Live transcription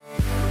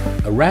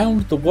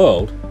Around the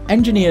world,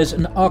 engineers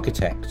and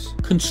architects,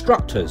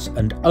 constructors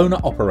and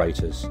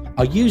owner-operators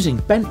are using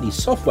Bentley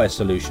software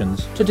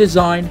solutions to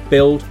design,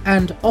 build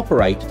and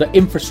operate the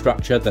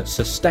infrastructure that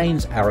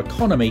sustains our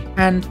economy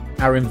and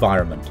our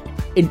environment,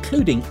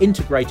 including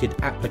integrated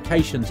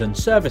applications and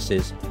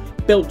services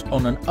built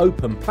on an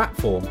open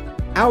platform.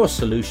 Our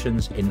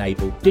solutions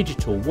enable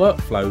digital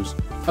workflows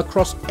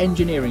across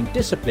engineering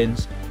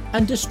disciplines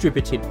and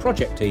distributed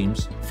project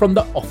teams from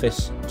the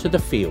office to the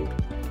field.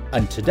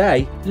 And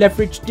today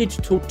leverage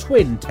digital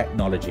twin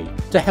technology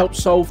to help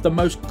solve the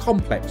most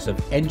complex of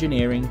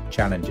engineering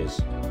challenges.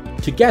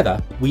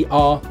 Together, we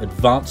are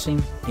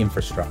advancing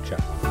infrastructure.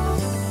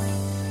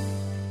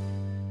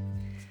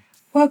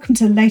 Welcome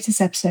to the latest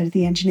episode of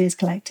the Engineers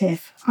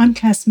Collective. I'm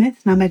Claire Smith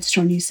and I'm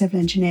Editor on New Civil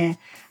Engineer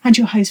and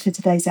your host for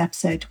today's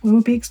episode, where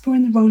we'll be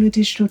exploring the role of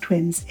digital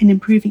twins in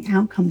improving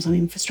outcomes on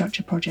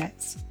infrastructure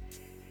projects.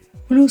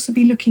 We'll also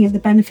be looking at the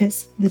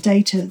benefits the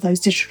data that those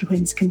digital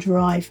twins can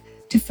derive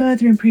to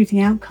further improve the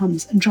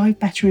outcomes and drive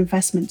better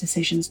investment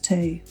decisions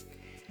too.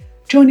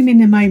 Joining me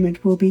in a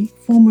moment will be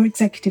former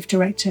Executive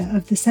Director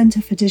of the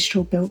Centre for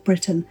Digital Built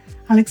Britain,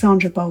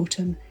 Alexandra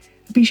Bolton,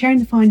 who'll be sharing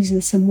the findings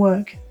of some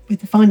work with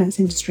the finance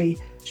industry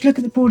to look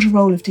at the broader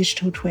role of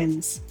digital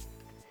twins.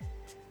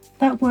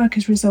 That work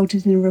has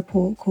resulted in a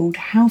report called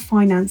How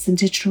Finance and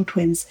Digital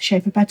Twins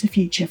Shape a Better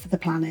Future for the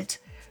Planet,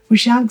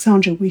 which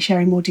Alexandra will be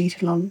sharing more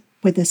detail on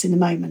with us in a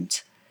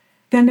moment.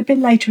 Then a bit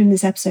later in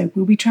this episode,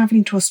 we'll be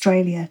travelling to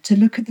Australia to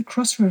look at the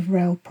Cross River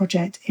Rail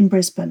project in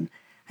Brisbane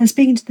and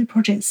speaking to the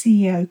project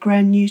CEO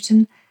Graham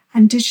Newton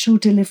and Digital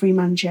Delivery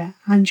Manager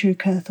Andrew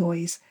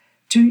Curthoys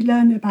to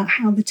learn about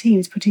how the team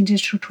is putting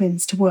digital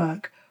twins to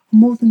work on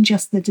more than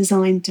just the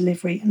design,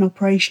 delivery and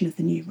operation of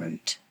the new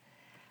route.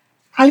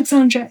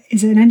 Alexandra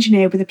is an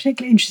engineer with a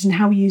particular interest in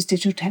how we use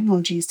digital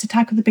technologies to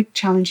tackle the big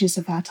challenges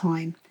of our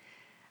time.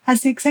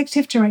 As the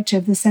Executive Director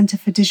of the Centre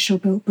for Digital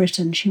Built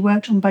Britain, she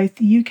worked on both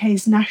the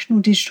UK's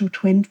National Digital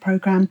Twin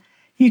Programme,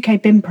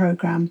 UK BIM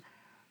programme,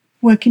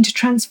 working to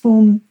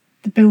transform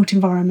the built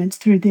environment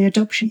through the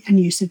adoption and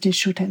use of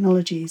digital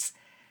technologies.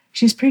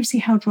 She has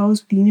previously held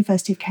roles with the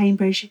University of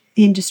Cambridge,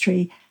 the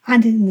industry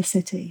and in the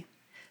city.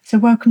 So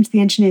welcome to the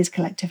Engineers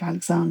Collective,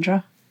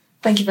 Alexandra.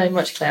 Thank you very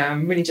much, Claire.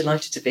 I'm really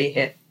delighted to be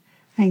here.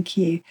 Thank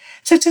you.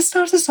 So to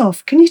start us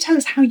off, can you tell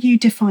us how you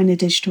define a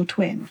digital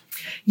twin?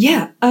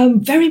 Yeah,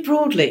 very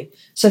broadly.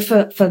 So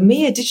for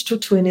me, a digital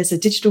twin is a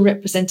digital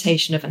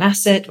representation of an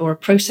asset or a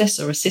process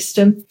or a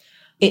system.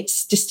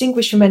 It's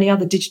distinguished from any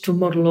other digital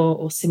model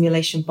or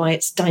simulation by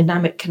its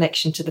dynamic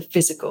connection to the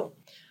physical.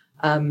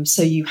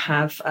 So you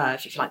have,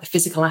 if you like, the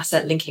physical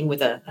asset linking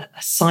with a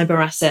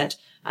cyber asset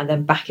and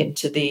then back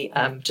into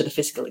the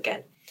physical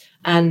again.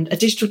 And a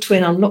digital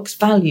twin unlocks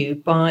value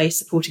by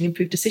supporting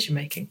improved decision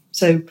making.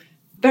 So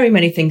very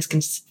many things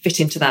can fit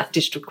into that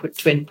digital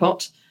twin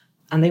pot,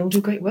 and they all do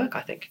great work,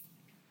 I think.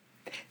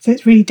 So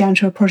it's really down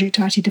to a project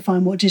to actually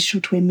define what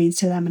digital twin means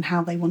to them and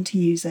how they want to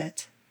use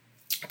it.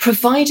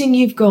 Providing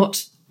you've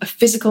got a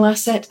physical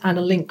asset and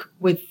a link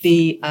with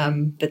the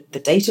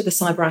data, the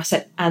cyber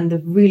asset, and the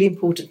really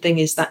important thing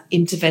is that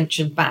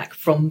intervention back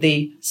from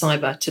the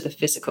cyber to the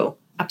physical.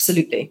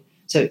 Absolutely.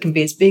 So it can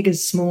be as big,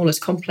 as small, as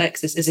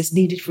complex as is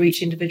needed for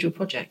each individual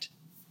project.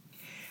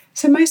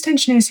 So most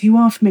engineers who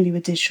are familiar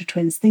with digital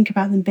twins think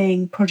about them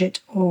being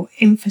project or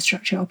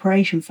infrastructure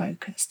operation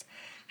focused.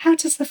 How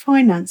does the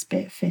finance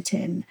bit fit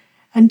in?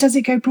 And does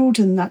it go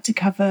broader than that to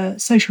cover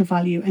social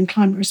value and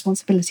climate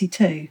responsibility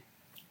too?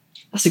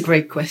 That's a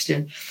great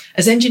question.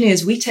 As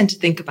engineers, we tend to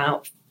think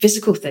about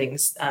physical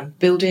things,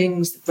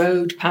 buildings, the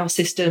road, power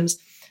systems,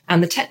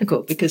 and the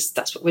technical, because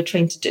that's what we're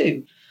trained to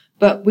do.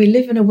 But we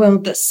live in a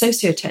world that's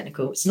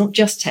socio-technical. It's not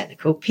just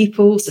technical.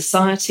 People,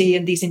 society,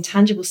 and these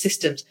intangible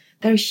systems,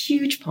 they're a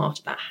huge part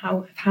about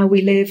how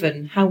we live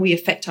and how we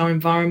affect our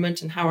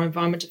environment and how our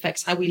environment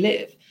affects how we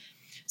live.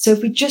 So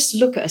if we just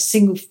look at a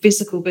single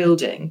physical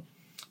building,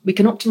 we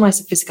can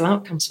optimize the physical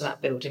outcomes for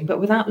that building,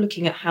 but without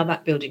looking at how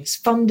that building is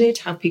funded,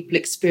 how people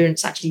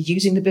experience actually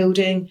using the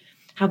building,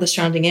 how the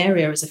surrounding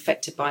area is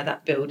affected by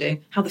that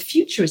building, how the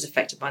future is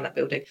affected by that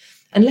building.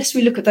 Unless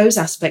we look at those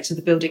aspects of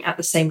the building at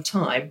the same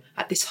time,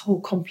 at this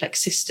whole complex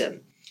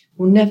system,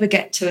 we'll never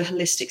get to a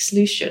holistic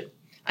solution.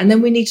 And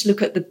then we need to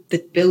look at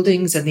the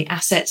buildings and the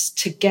assets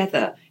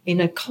together in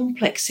a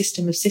complex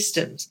system of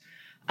systems.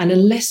 And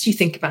unless you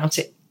think about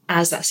it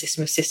as that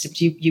system of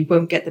systems, you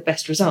won't get the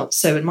best results.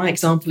 So in my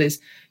example is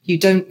you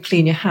don't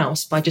clean your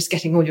house by just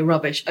getting all your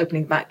rubbish,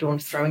 opening the back door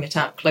and throwing it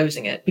out,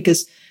 closing it,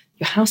 because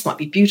your house might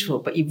be beautiful,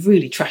 but you've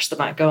really trashed the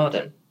back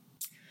garden.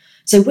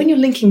 So when you're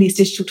linking these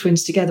digital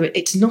twins together,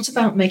 it's not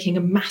about making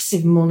a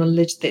massive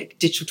monolithic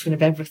digital twin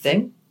of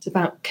everything. It's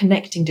about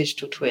connecting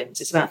digital twins.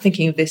 It's about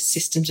thinking of this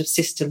systems of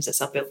systems as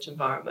our built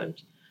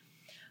environment.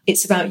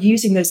 It's about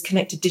using those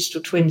connected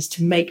digital twins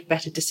to make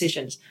better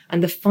decisions.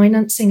 And the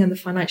financing and the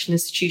financial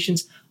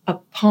institutions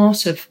are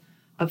part of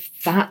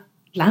that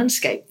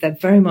landscape. They're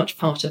very much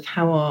part of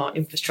how our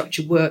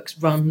infrastructure works,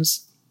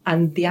 runs,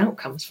 and the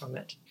outcomes from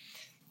it.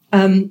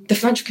 The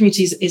financial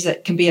community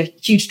can be a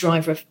huge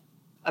driver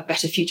a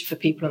better future for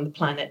people on the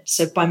planet.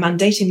 So by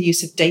mandating the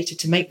use of data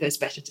to make those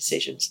better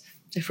decisions,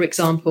 so for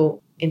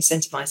example,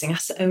 incentivizing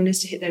asset owners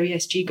to hit their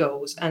ESG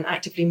goals and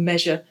actively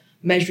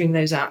measuring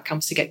those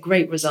outcomes to get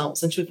great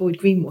results and to avoid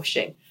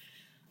greenwashing.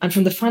 And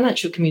from the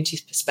financial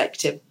community's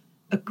perspective,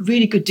 a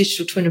really good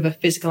digital twin of a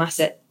physical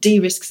asset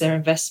de-risks their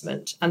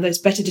investment, and those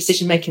better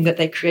decision making that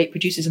they create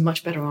produces a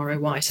much better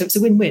ROI. So it's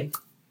a win-win.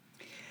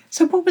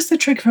 So what was the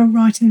trigger for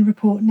writing the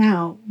report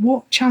now?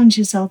 What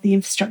challenges are the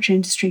infrastructure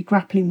industry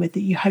grappling with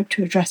that you hope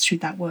to address through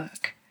that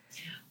work?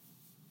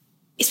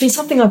 It's been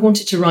something I've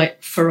wanted to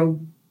write for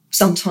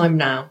some time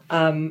now.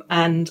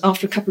 And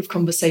after a couple of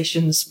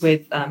conversations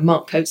with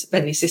Mark Coates at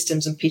Bentley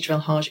Systems and Peter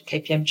El-Haj at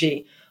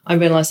KPMG, I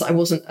realised that I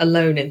wasn't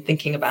alone in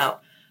thinking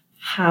about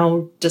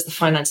how does the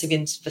financing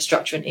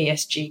infrastructure and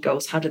ESG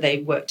goals, how do they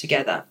work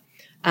together?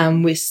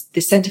 And with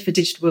the Centre for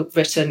Digital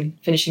Britain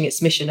finishing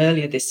its mission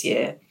earlier this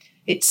year,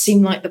 it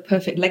seemed like the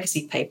perfect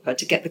legacy paper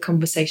to get the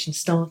conversation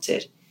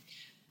started.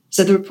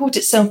 So the report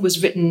itself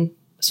was written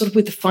sort of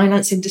with the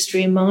finance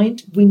industry in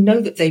mind. We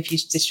know that they've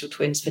used digital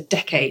twins for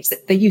decades.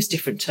 They use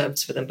different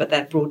terms for them, but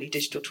they're broadly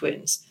digital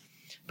twins.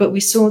 But we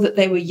saw that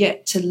they were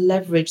yet to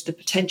leverage the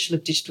potential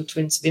of digital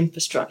twins of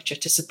infrastructure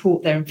to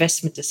support their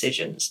investment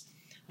decisions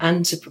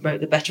and to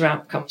promote the better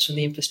outcomes from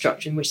the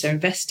infrastructure in which they're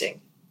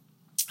investing.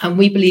 And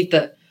we believe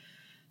that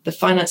the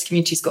finance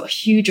community's got a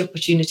huge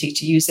opportunity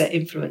to use their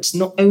influence,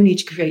 not only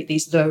to create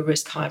these lower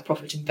risk, higher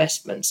profit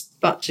investments,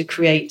 but to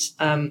create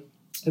a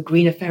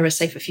greener, fairer,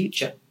 safer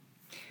future.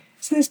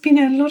 So there's been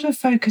a lot of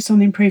focus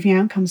on improving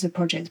outcomes of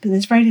projects, but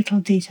there's very little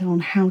detail on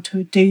how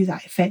to do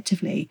that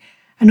effectively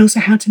and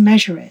also how to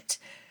measure it.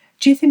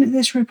 Do you think that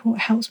this report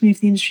helps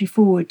move the industry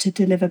forward to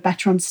deliver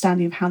better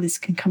understanding of how this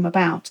can come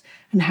about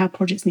and how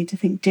projects need to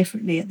think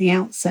differently at the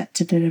outset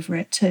to deliver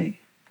it too?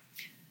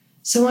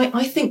 So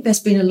I think there's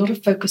been a lot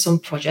of focus on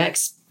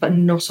projects, but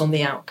not on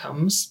the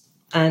outcomes.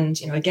 And,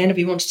 again, if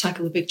we want to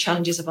tackle the big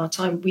challenges of our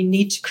time, we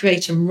need to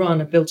create and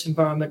run a built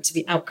environment to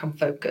be outcome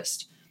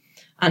focused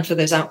and for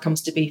those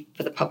outcomes to be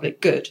for the public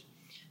good.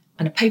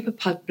 And a paper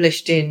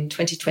published in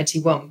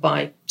 2021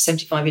 by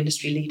 75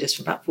 industry leaders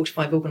from about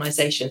 45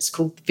 organisations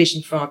called The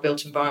Vision for Our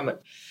Built Environment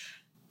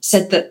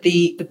said that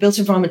the built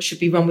environment should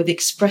be run with the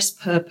express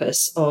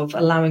purpose of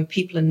allowing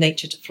people and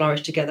nature to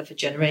flourish together for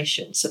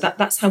generations. So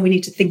that's how we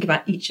need to think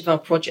about each of our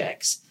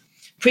projects.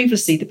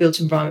 Previously, the built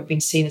environment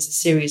been seen as a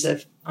series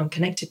of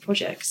unconnected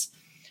projects,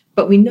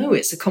 but we know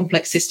it's a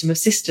complex system of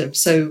systems,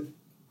 so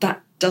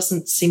that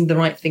doesn't seem the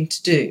right thing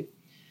to do.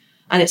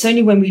 And it's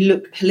only when we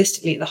look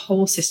holistically at the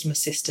whole system of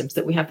systems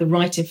that we have the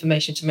right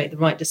information to make the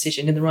right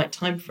decision in the right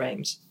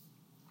timeframes.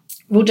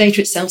 Raw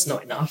data itself is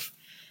not enough.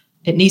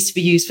 It needs to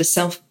be used for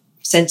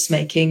sense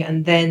making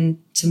and then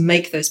to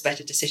make those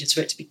better decisions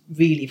for it to be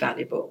really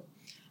valuable.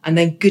 And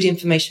then good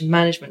information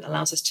management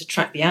allows us to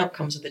track the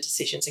outcomes of the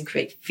decisions and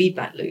create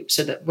feedback loops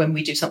so that when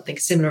we do something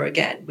similar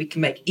again, we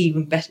can make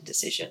even better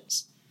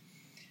decisions.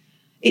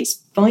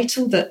 It's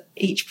vital that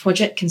each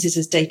project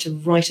considers data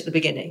right at the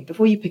beginning.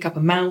 Before you pick up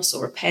a mouse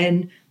or a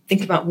pen,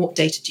 think about what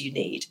data do you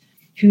need?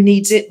 Who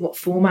needs it? What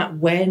format?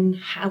 When?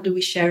 How do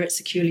we share it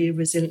securely and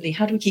resiliently?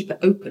 How do we keep it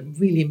open?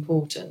 Really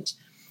important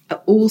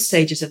at all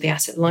stages of the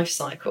asset life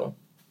cycle.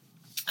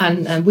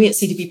 And we at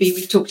CDPB,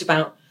 we've talked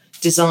about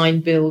design,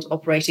 build,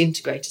 operate,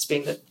 integrate as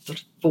being the sort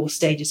of 4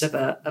 stages of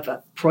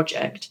a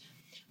project.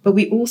 But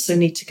we also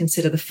need to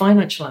consider the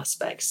financial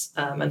aspects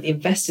and the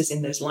investors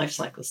in those life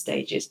cycle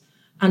stages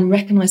and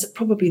recognise that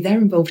probably they're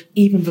involved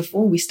even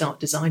before we start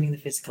designing the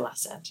physical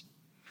asset.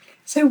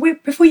 So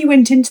before you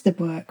went into the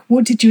work,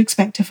 what did you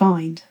expect to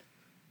find?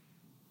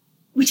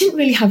 We didn't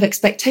really have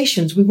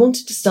expectations. We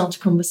wanted to start a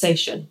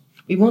conversation.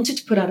 We wanted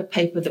to put out a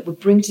paper that would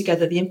bring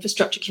together the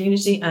infrastructure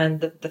community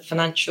and the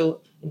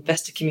financial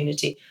investor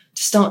community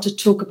to start to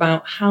talk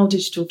about how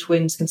digital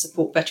twins can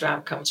support better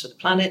outcomes for the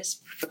planet,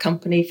 for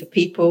company, for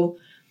people,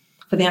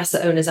 for the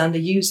asset owners and the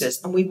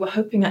users. And we were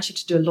hoping actually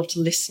to do a lot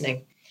of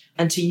listening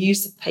and to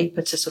use the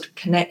paper to sort of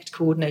connect,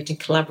 coordinate and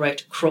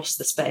collaborate across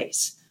the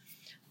space.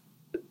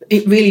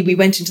 We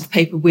went into the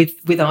paper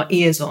with our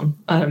ears on,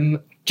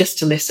 just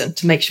to listen,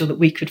 to make sure that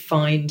we could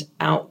find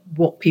out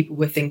what people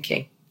were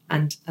thinking.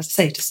 And as I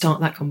say, to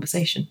start that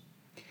conversation.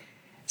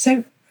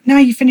 So now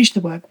you've finished the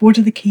work, what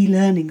are the key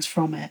learnings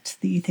from it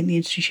that you think the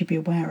industry should be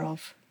aware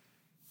of?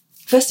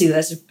 Firstly,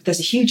 there's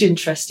a huge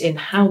interest in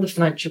how the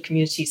financial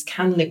communities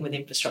can link with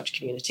infrastructure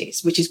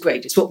communities, which is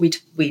great. It's what we'd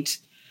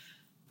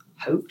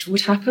hoped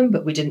would happen,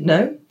 but we didn't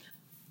know.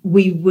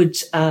 We would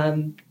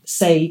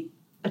say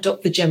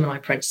adopt the Gemini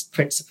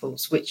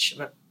principles, which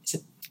is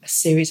a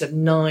series of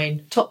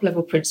 9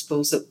 top-level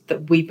principles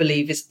that we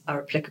believe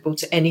are applicable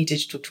to any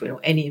digital twin or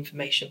any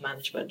information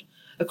management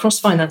across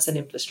finance and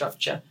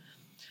infrastructure.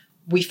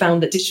 We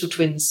found that digital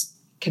twins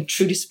can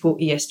truly support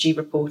ESG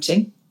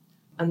reporting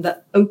and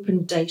that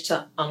open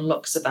data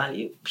unlocks the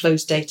value.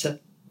 Closed data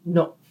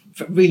not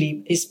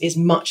really is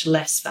much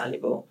less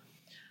valuable.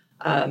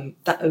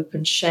 That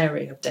open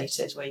sharing of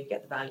data is where you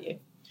get the value.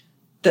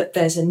 That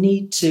there's a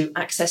need to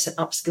access and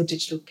upskill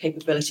digital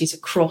capabilities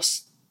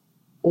across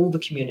all the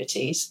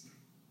communities.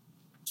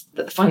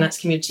 that the finance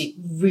community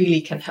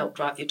really can help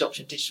drive the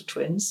adoption of digital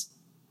twins,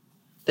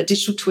 that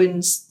digital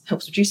twins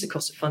helps reduce the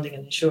cost of funding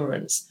and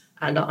insurance.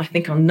 And I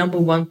think our number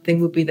one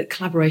thing would be that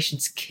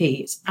collaboration's key.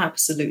 It's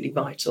absolutely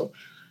vital.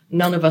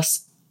 None of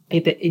us,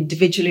 either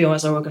individually or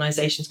as our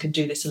organisations, can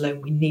do this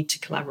alone. We need to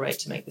collaborate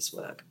to make this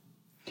work.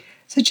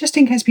 So just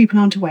in case people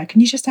aren't aware, can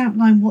you just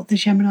outline what the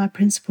Gemini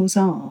principles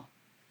are?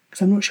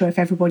 Because I'm not sure if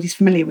everybody's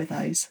familiar with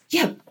those.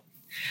 Yeah.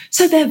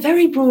 So they're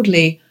very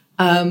broadly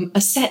a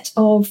set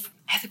of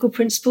ethical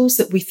principles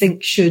that we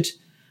think should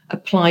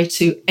apply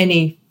to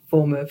any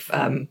form of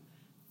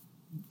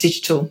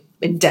digital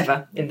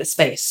endeavour in the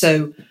space.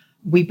 So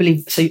we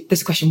believe, so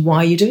there's a question, why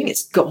are you doing it?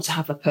 It's got to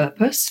have a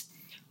purpose.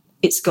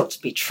 It's got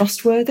to be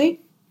trustworthy.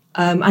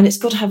 And it's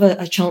got to have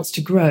a chance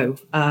to grow.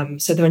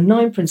 So there are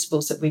 9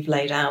 principles that we've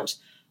laid out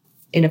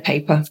in a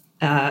paper.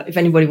 If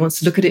anybody wants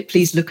to look at it,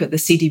 please look at the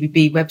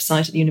CDBB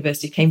website at the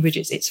University of Cambridge.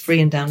 It's free,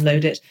 and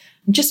download it.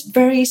 And just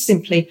very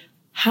simply,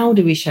 how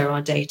do we share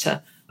our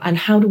data and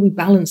how do we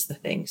balance the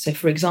thing? So,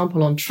 for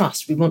example, on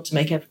trust, we want to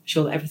make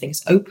sure that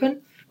everything's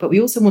open, but we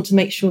also want to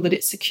make sure that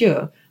it's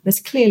secure. There's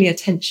clearly a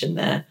tension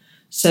there.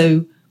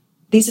 So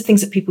these are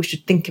things that people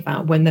should think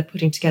about when they're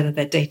putting together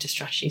their data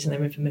strategies and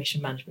their information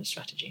management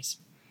strategies.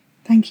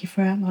 Thank you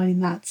for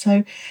outlining that.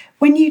 So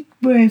when you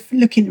were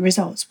looking at the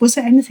results, was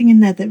there anything in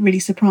there that really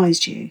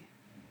surprised you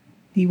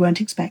that you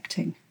weren't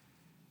expecting?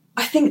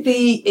 I think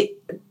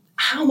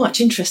how much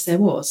interest there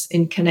was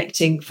in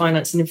connecting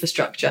finance and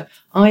infrastructure.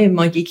 I, in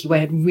my geeky way,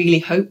 had really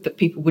hoped that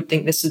people would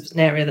think this was an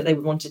area that they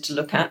wanted to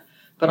look at,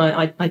 but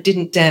I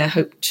didn't dare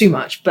hope too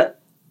much.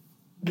 But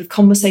the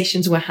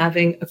conversations we're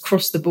having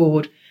across the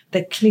board,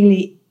 it's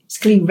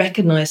clearly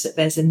recognised that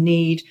there's a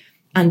need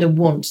and a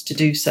want to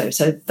do so.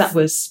 So that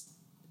was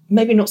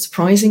maybe not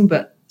surprising,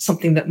 but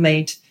something that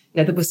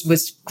that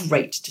was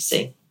great to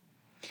see.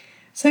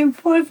 So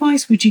what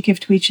advice would you give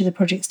to each of the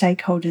project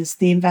stakeholders,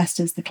 the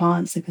investors, the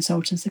clients, the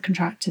consultants, the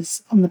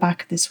contractors on the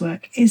back of this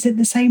work? Is it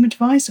the same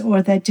advice, or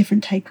are there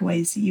different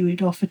takeaways that you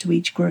would offer to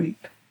each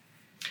group?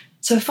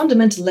 So a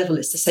fundamental level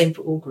is the same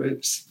for all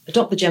groups.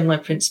 Adopt the Gemini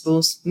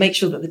principles, make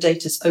sure that the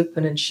data is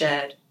open and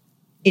shared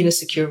in a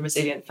secure and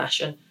resilient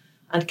fashion,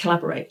 and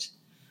collaborate.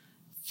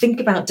 Think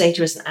about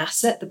data as an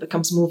asset that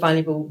becomes more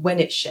valuable when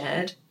it's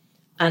shared,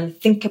 and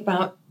think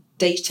about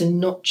data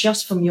not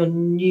just from your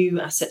new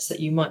assets that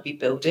you might be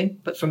building,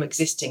 but from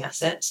existing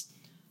assets,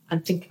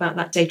 and think about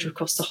that data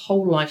across the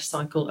whole life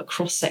cycle,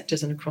 across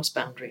sectors and across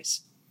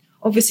boundaries.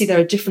 Obviously, there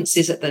are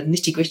differences at the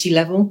nitty-gritty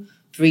level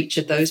for each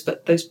of those,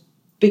 but those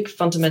big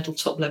fundamental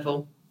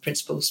top-level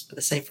principles are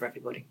the same for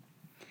everybody.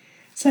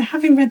 So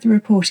having read the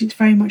report, it's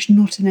very much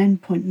not an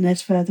end point and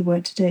there's further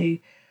work to do.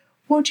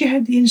 What do you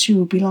hope the industry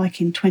will be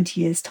like in 20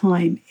 years'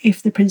 time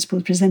if the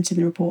principles presented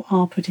in the report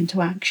are put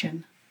into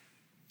action?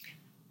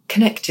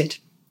 Connected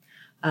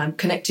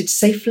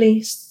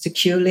safely,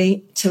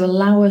 securely, to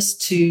allow us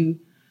to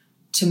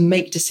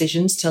make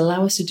decisions, to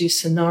allow us to do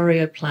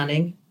scenario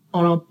planning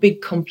on our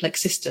big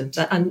complex systems.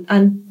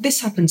 And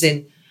this happens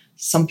in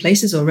some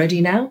places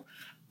already now,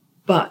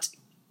 but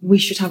we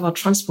should have our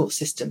transport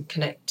system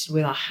connected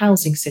with our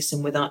housing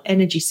system, with our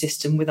energy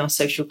system, with our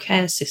social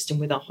care system,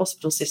 with our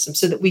hospital system,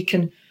 so that we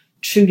can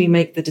truly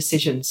make the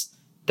decisions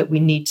that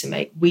we need to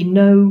make. We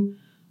know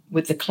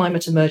with the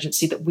climate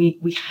emergency that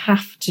we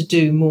have to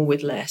do more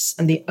with less.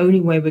 And the only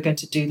way we're going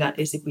to do that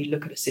is if we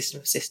look at a system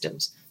of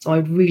systems. So I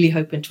would really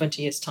hope in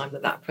 20 years' time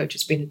that approach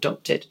has been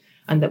adopted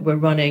and that we're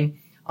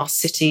running our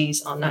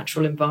cities, our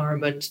natural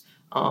environment,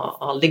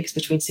 our links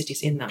between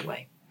cities in that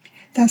way.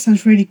 That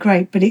sounds really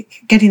great, but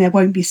getting there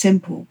won't be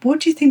simple.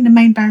 What do you think the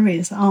main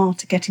barriers are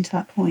to getting to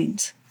that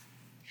point?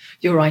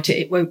 You're right,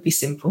 it won't be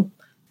simple.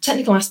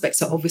 Technical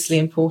aspects are obviously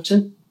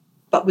important,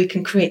 but we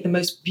can create the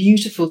most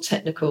beautiful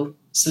technical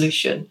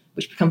solution,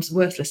 which becomes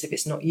worthless if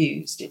it's not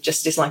used. It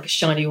just is like a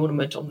shiny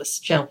ornament on the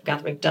shelf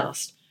gathering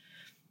dust.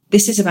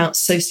 This is about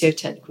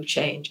socio-technical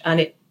change.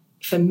 And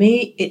for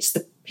me, it's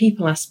the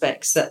people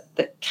aspects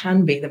that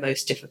can be the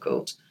most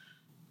difficult.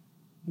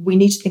 We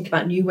need to think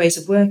about new ways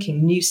of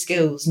working, new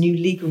skills, new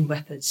legal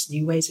methods,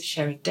 new ways of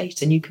sharing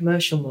data, new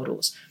commercial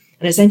models.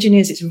 And as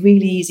engineers, it's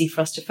really easy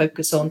for us to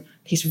focus on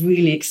these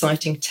really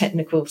exciting,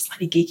 technical,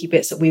 slightly geeky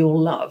bits that we all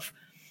love.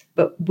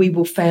 But we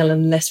will fail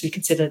unless we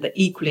consider the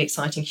equally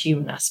exciting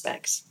human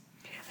aspects.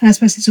 And I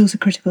suppose it's also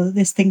critical that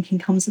this thinking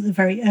comes at the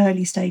very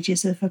early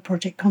stages of a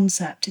project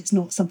concept. It's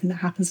not something that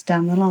happens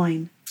down the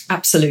line.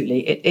 Absolutely.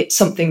 It's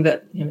something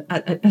that,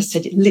 as I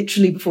said,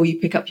 literally before you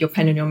pick up your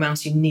pen and your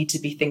mouse, you need to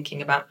be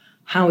thinking about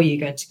how are you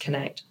going to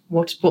connect?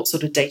 What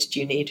sort of data do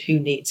you need? Who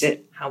needs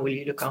it? How will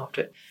you look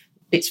after it?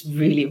 It's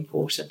really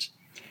important.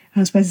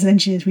 And I suppose as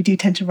engineers, we do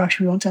tend to rush.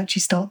 We want to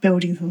actually start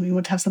building something. We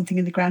want to have something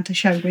in the ground to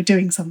show we're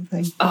doing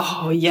something.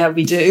 Oh, yeah,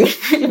 we do.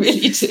 We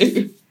really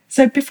do.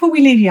 So before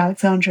we leave you,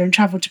 Alexandra, and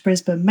travel to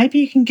Brisbane, maybe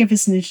you can give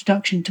us an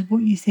introduction to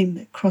what you think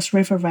that Cross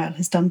River Rail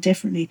has done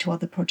differently to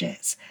other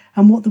projects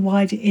and what the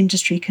wider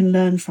industry can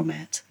learn from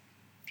it.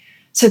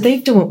 So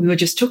they've done what we were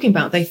just talking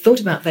about. They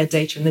thought about their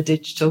data and the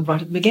digital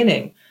right at the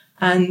beginning.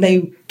 And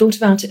they thought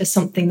about it as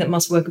something that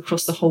must work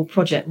across the whole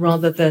project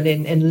rather than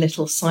in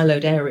little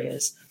siloed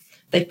areas.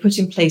 They put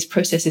in place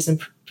processes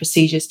and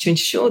procedures to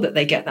ensure that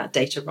they get that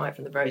data right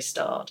from the very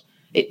start.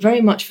 It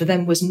very much for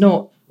them was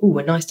not,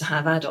 a nice to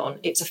have add-on.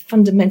 It's a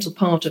fundamental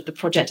part of the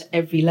project at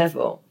every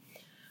level.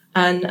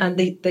 And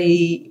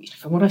they,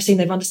 from what I've seen,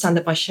 they've understood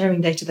that by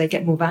sharing data, they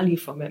get more value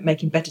from it,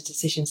 making better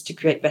decisions to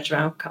create better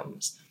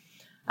outcomes.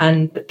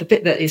 And the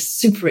bit that is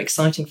super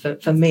exciting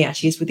for me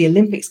actually is with the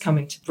Olympics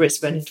coming to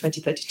Brisbane in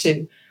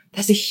 2032,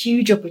 there's a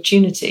huge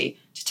opportunity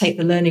to take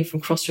the learning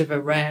from Cross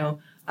River Rail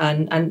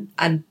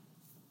and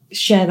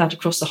share that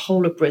across the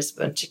whole of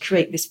Brisbane to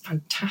create this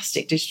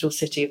fantastic digital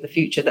city of the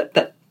future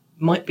that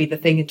might be the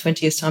thing in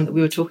 20 years' time that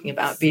we were talking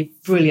about. It'd be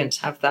brilliant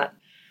to have that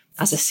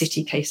as a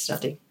city case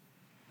study.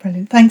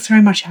 Brilliant. Thanks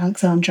very much,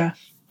 Alexandra.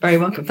 Very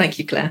welcome. Thank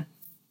you, Claire.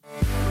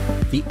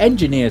 The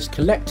Engineers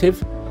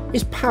Collective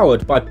is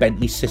powered by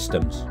Bentley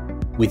Systems,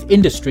 with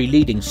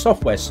industry-leading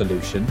software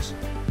solutions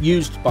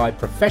used by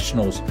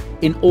professionals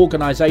in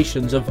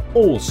organisations of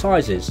all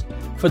sizes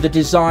for the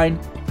design,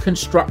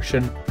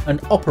 construction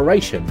and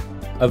operation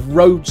of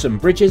roads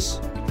and bridges,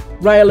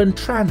 rail and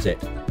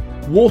transit,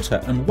 water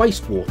and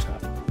wastewater,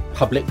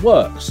 public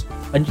works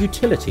and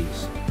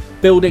utilities,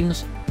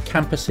 buildings,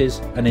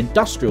 campuses and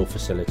industrial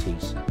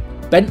facilities.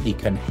 Bentley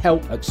can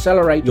help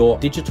accelerate your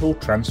digital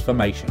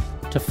transformation.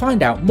 To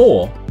find out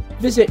more,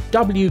 visit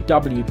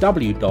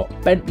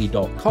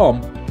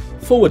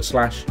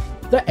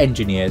www.bentley.com/The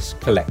Engineers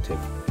Collective.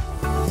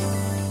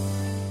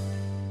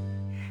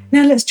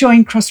 Now let's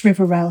join Cross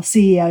River Rail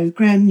CEO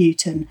Graham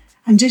Newton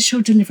and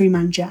Digital Delivery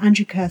Manager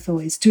Andrew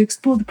Curthoys to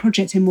explore the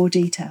project in more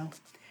detail.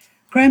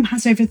 Graham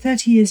has over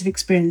 30 years of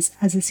experience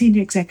as a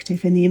senior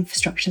executive in the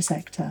infrastructure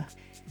sector.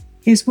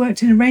 He has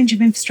worked in a range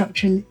of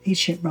infrastructure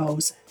leadership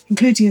roles,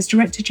 including as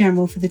Director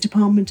General for the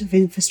Department of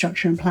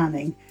Infrastructure and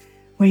Planning,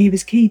 where he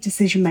was key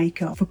decision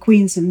maker for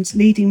Queensland,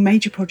 leading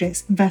major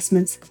projects,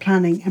 investments,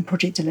 planning and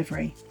project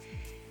delivery.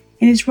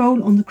 In his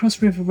role on the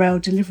Cross River Rail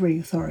Delivery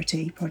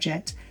Authority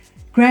project,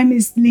 Graham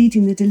is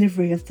leading the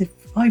delivery of the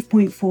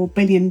 $5.4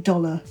 billion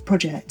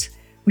project,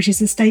 which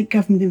is a state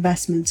government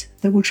investment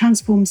that will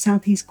transform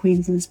South East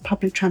Queensland's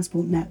public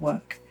transport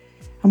network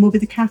and will be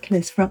the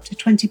catalyst for up to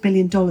 $20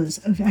 billion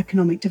of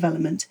economic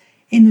development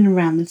in and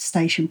around the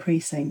station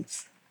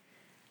precincts.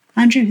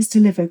 Andrew has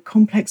delivered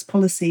complex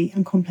policy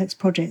and complex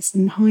projects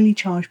in a highly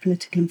charged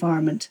political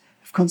environment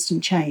of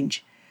constant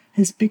change,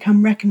 and has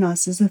become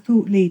recognised as a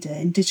thought leader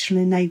in digital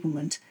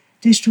enablement,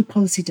 digital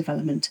policy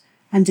development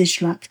and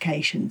digital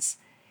applications.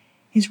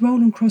 His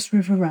role on Cross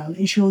River Rail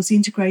ensures the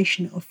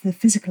integration of the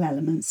physical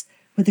elements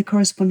with the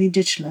corresponding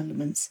digital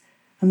elements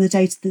and the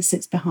data that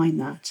sits behind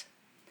that.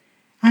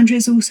 Andrew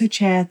has also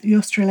chaired the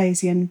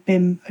Australasian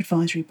BIM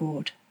Advisory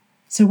Board.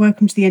 So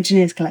welcome to the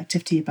Engineers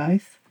Collective to you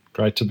both.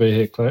 Great to be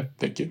here, Claire.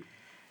 Thank you.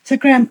 So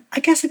Graham, I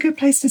guess a good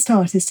place to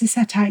start is to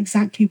set out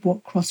exactly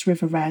what Cross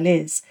River Rail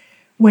is,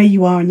 where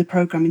you are in the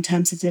programme in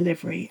terms of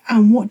delivery,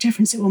 and what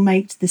difference it will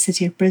make to the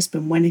City of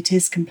Brisbane when it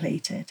is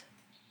completed.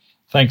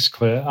 Thanks,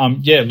 Claire.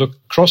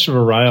 Cross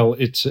River Rail,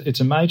 it's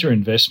a major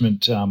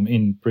investment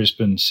in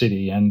Brisbane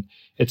City, and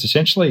it's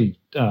essentially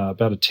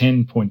about a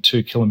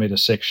 10.2 kilometre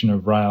section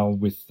of rail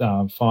with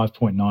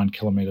 5.9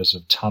 kilometres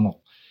of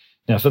tunnel.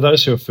 Now, for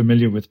those who are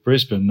familiar with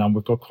Brisbane,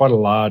 we've got quite a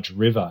large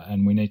river,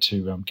 and we need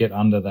to get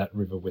under that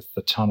river with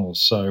the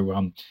tunnels.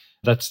 So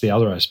that's the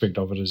other aspect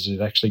of it, is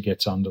it actually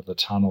gets under the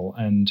tunnel.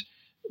 And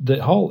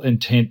the whole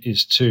intent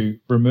is to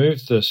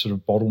remove the sort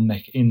of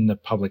bottleneck in the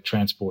public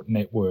transport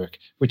network,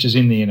 which is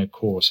in the inner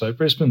core. So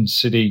Brisbane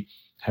City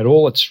had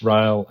all its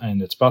rail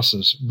and its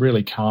buses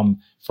really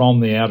come from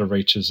the outer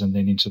reaches and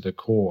then into the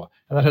core.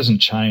 And that hasn't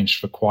changed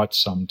for quite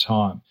some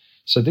time.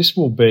 So this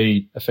will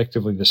be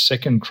effectively the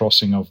second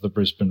crossing of the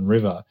Brisbane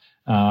River,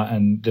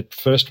 and the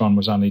first one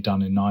was only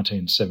done in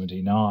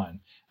 1979.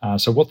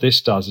 So what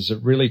this does is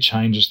it really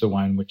changes the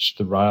way in which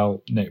the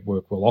rail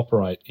network will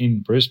operate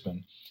in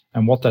Brisbane.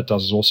 And what that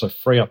does is also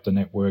free up the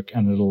network,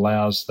 and it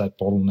allows that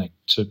bottleneck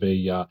to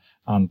be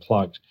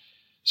unplugged.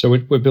 So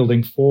we're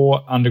building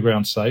 4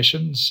 underground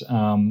stations,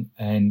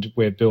 and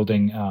we're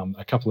building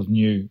a couple of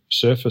new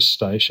surface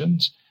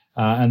stations,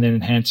 and then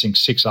enhancing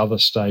 6 other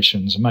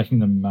stations, making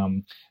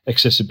them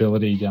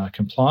accessibility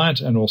compliant,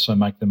 and also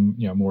make them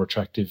more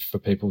attractive for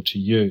people to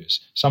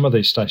use. Some of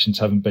these stations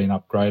haven't been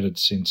upgraded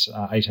since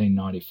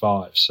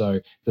 1895,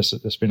 so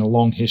there's been a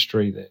long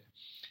history there.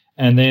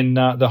 And then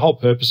the whole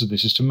purpose of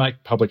this is to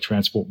make public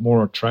transport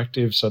more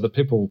attractive so that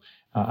people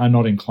are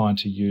not inclined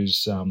to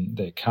use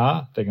their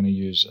car. They're going to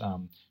use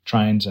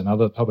trains and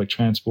other public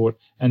transport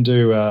and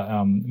do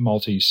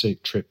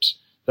multi-seat trips.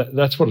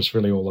 That's what it's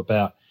really all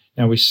about.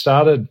 Now, we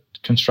started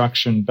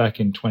construction back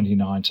in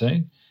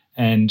 2019,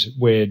 and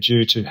we're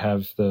due to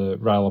have the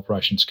rail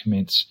operations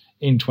commence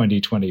in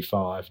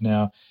 2025.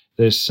 Now,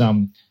 there's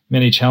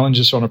many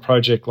challenges on a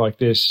project like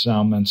this,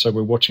 and so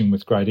we're watching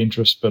with great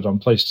interest, but I'm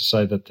pleased to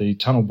say that the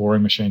tunnel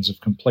boring machines have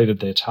completed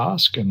their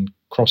task and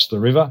crossed the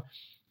river,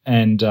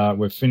 and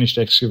we've finished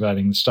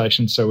excavating the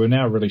station. So we're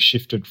now really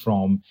shifted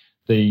from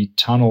the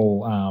tunnel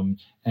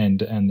and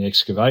the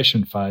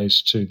excavation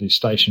phase to the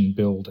station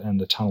build and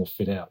the tunnel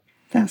fit out.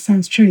 That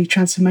sounds truly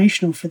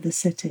transformational for the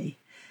city.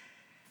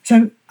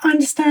 So I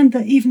understand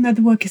that even though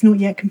the work is not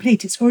yet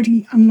complete, it's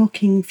already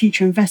unlocking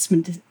future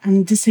investment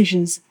and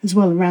decisions as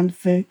well around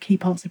for key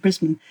parts of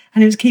Brisbane.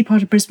 And it was a key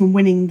part of Brisbane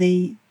winning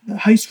the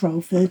host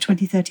role for the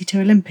 2032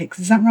 Olympics.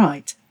 Is that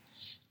right?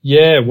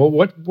 Yeah, well,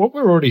 what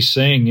we're already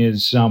seeing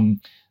is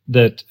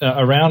that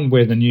around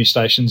where the new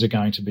stations are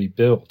going to be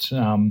built,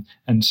 and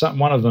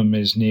one of them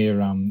is near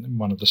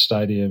one of the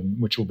stadium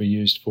which will be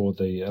used for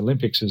the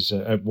Olympics is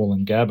at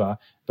Woolloongabba,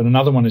 but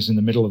another one is in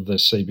the middle of the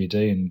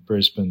CBD in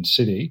Brisbane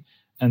City.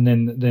 And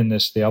then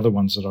there's the other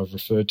ones that I've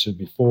referred to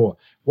before.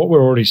 What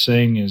we're already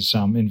seeing is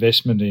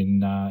investment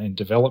in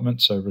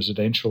development, so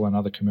residential and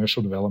other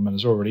commercial development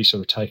is already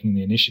sort of taking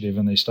the initiative,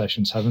 and these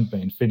stations haven't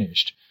been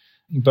finished.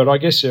 But I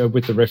guess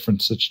with the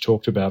reference that you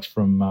talked about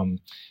from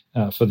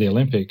for the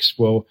Olympics,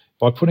 well,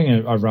 by putting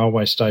a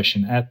railway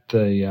station at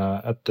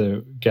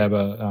the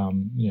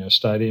Gabba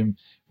stadium,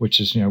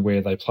 which is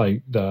where they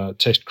play the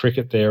Test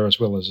cricket there as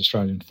well as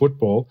Australian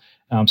football.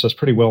 So it's a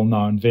pretty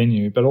well-known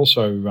venue, but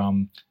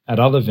also at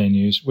other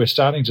venues, we're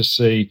starting to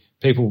see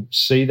people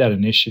see that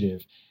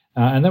initiative.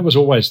 And that was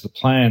always the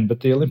plan, but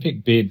the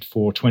Olympic bid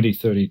for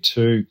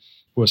 2032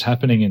 was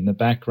happening in the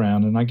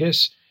background. And I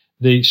guess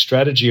the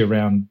strategy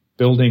around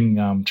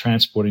building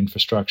transport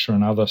infrastructure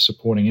and other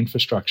supporting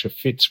infrastructure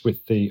fits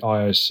with the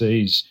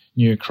IOC's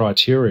new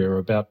criteria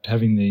about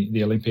having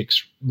the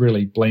Olympics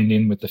really blend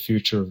in with the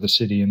future of the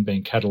city and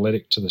being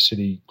catalytic to the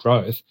city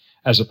growth,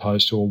 as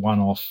opposed to a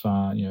one-off,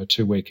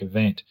 2-week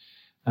event.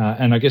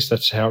 And I guess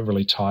that's how it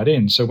really tied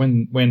in. So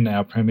when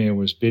our Premier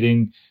was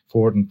bidding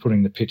for it and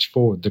putting the pitch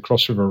forward, the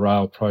Cross River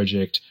Rail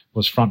project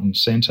was front and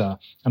centre.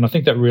 And I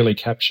think that really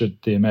captured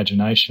the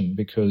imagination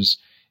because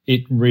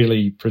it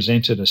really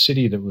presented a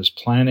city that was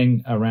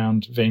planning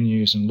around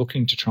venues and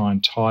looking to try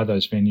and tie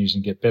those venues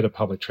and get better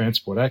public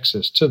transport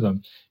access to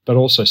them, but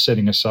also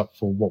setting us up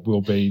for what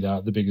will be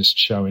the biggest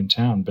show in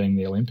town, being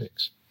the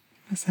Olympics.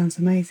 That sounds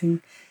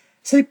amazing.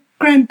 So,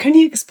 Graham, can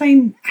you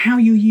explain how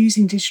you're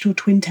using digital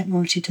twin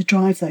technology to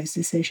drive those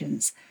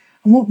decisions?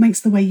 And what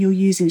makes the way you're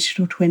using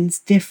digital twins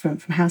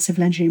different from how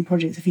civil engineering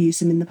projects have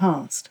used them in the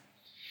past?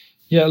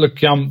 Yeah, look,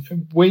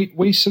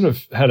 we sort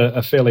of had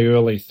a fairly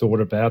early thought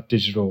about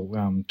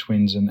digital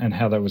twins and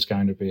how that was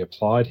going to be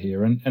applied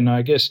here. And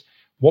I guess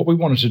what we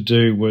wanted to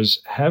do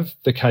was have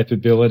the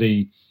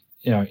capability,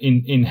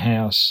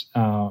 in-house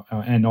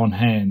and on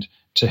hand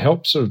to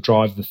help sort of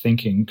drive the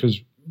thinking, because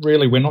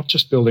really we're not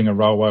just building a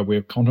railway,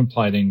 we're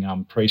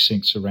contemplating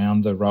precincts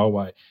around the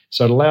railway.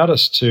 So it allowed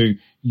us to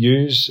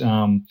use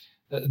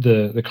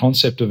the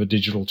concept of a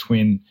digital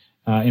twin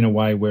in a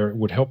way where it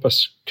would help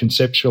us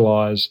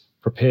conceptualise,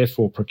 prepare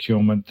for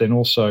procurement, then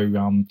also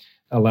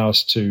allow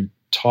us to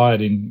tie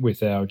it in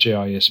with our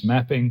GIS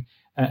mapping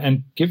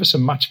and give us a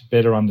much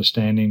better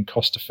understanding,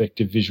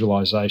 cost-effective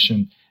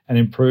visualisation, and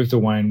improve the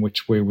way in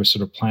which we were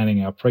sort of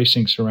planning our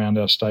precincts around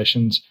our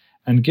stations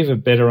and give a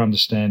better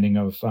understanding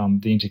of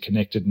the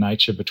interconnected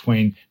nature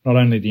between not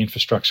only the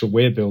infrastructure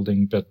we're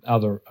building, but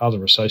other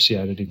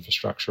associated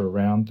infrastructure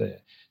around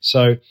there.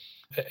 So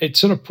it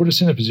sort of put us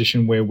in a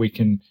position where we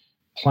can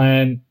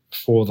plan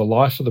for the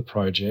life of the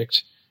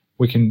project.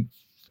 We can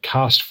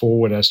cast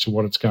forward as to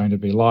what it's going to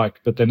be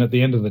like, but then at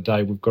the end of the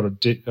day, we've got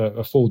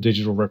a full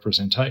digital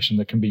representation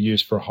that can be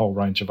used for a whole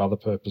range of other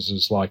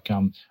purposes like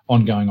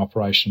ongoing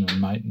operation and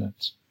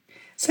maintenance.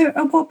 So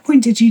at what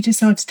point did you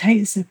decide to take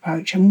this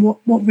approach, and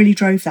what really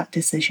drove that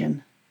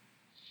decision?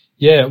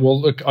 Yeah, well,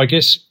 look, I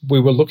guess we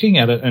were looking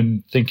at it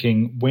and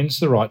thinking, when's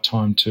the right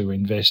time to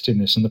invest in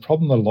this? And the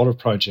problem that a lot of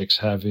projects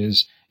have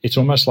is it's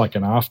almost like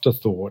an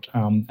afterthought.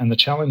 And the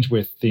challenge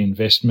with the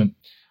investment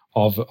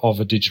of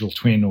a digital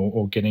twin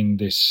or getting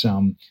this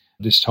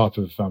type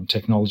of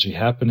technology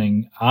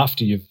happening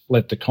after you've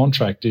let the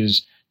contract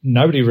is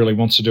nobody really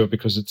wants to do it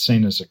because it's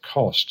seen as a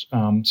cost.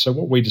 So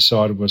what we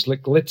decided was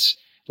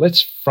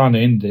let's front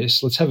end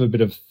this. Let's have a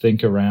bit of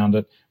think around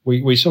it.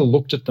 We sort of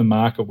looked at the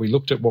market. We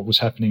looked at what was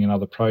happening in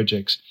other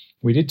projects.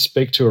 We did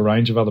speak to a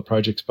range of other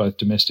projects, both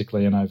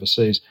domestically and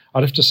overseas.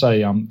 I'd have to say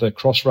the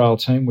Crossrail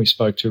team we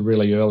spoke to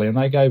really early, and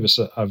they gave us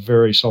a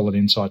very solid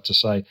insight to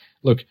say,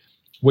 look,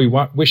 we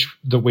wish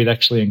that we'd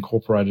actually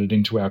incorporated it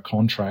into our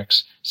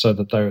contracts so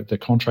that the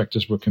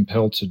contractors were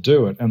compelled to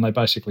do it, and they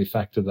basically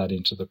factored that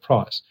into the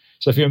price.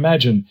 So if you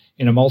imagine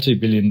in a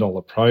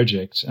multi-billion-dollar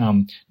project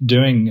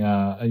doing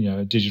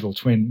a digital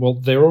twin, well,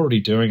 they're already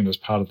doing it as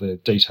part of the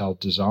detailed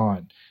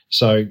design.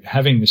 So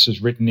having this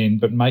as written in,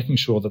 but making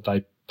sure that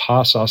they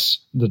pass us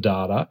the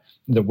data,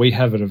 that we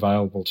have it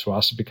available to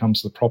us, it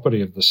becomes the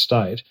property of the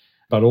state,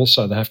 but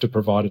also they have to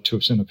provide it to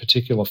us in a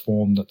particular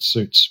form that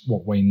suits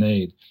what we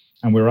need.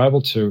 And we were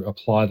able to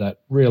apply that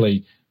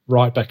really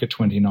right back at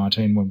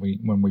 2019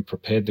 when we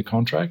prepared the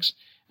contracts,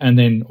 and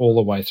then all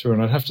the way through.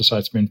 And I'd have to say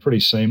it's been pretty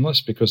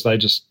seamless because they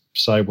just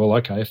say, well,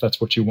 okay, if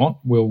that's what you want,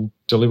 we'll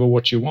deliver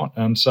what you want.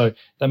 And so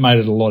that made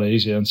it a lot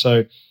easier. And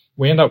so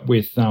we end up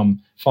with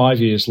 5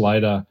 years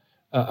later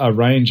a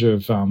range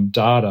of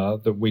data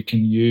that we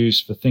can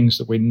use for things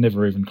that we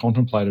never even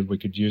contemplated we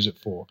could use it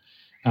for.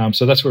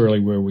 So that's really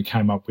where we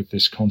came up with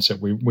this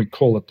concept. We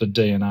call it the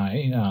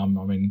DNA.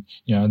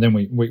 And then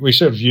we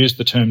sort of used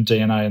the term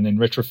DNA and then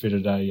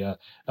retrofitted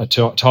a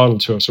title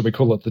to it. So we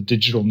call it the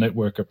digital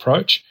network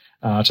approach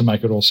to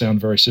make it all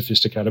sound very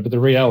sophisticated. But the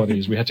reality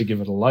is we had to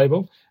give it a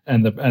label,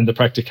 and the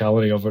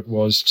practicality of it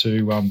was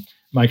to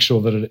make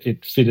sure that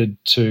it fitted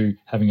to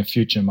having a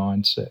future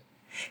mindset.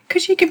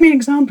 Could you give me an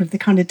example of the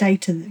kind of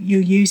data that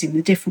you're using,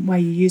 the different way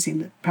you're using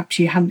that perhaps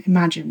you hadn't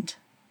imagined?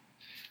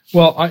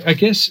 Well, I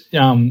guess,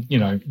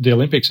 the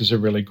Olympics is a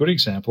really good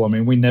example. I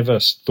mean, we never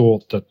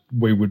thought that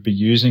we would be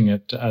using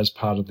it as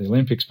part of the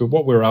Olympics, but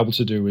what we were able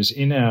to do is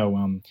in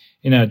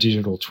our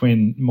digital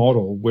twin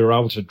model, we were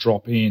able to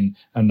drop in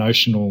a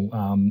notional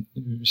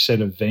set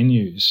of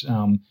venues.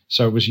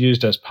 So it was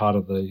used as part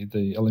of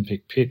the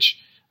Olympic pitch.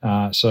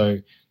 So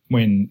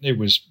when it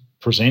was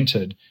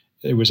presented,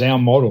 it was our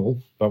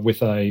model, but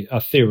with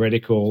a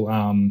theoretical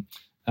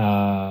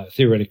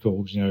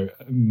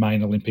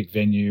main Olympic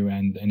venue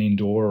and an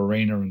indoor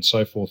arena and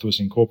so forth was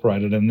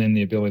incorporated, and then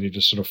the ability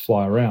to sort of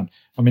fly around.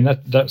 I mean,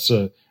 that's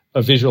a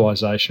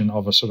visualization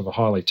of a sort of a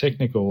highly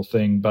technical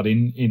thing, but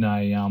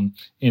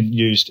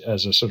used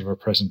as a sort of a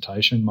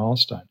presentation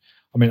milestone.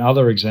 I mean,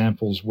 other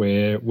examples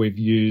where we've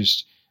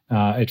used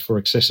it for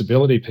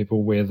accessibility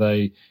people, where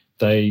they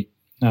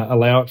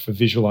allow it for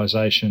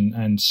visualization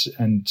and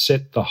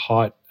set the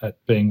height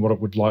at being what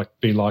it would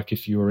be like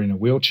if you were in a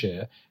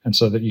wheelchair, and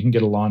so that you can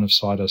get a line of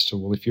sight as to,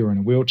 well, if you're in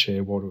a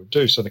wheelchair, what it would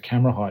do, so the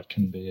camera height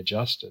can be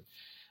adjusted.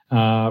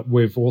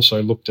 We've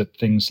also looked at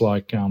things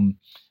like some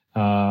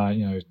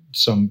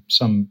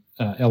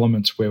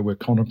elements where we're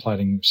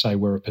contemplating, say,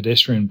 where a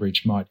pedestrian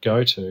bridge might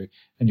go to,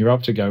 and you're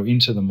able to go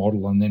into the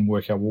model and then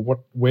work out,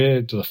 well,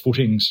 where do the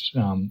footings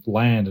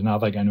land, and are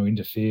they going to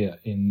interfere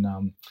in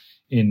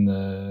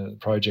the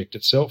project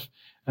itself?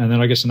 And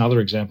then I guess another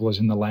example is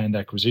in the land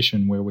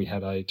acquisition, where we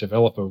had a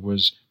developer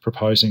was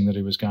proposing that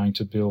he was going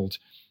to build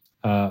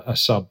a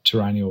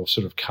subterranean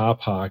sort of car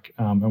park,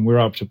 and we were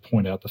able to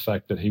point out the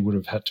fact that he would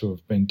have had to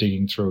have been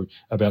digging through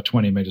about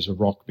 20 metres of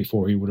rock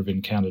before he would have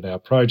encountered our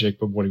project.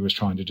 But what he was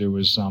trying to do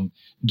was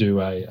do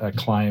a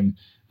claim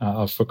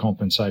for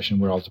compensation.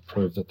 We're able to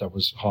prove that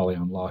was highly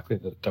unlikely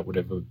that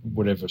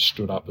would ever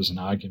stood up as an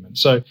argument.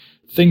 So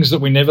things that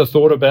we never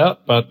thought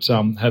about, but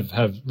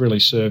have really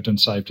served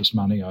and saved us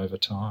money over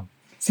time.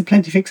 So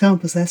plenty of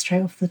examples there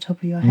straight off the top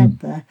of your head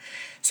there.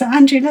 So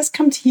Andrew, let's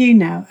come to you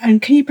now.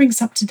 And can you bring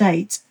us up to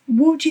date?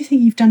 What do you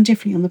think you've done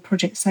differently on the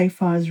project so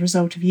far as a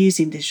result of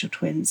using digital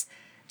twins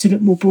to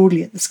look more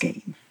broadly at the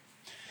scheme?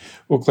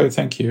 Well, Claire,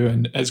 thank you.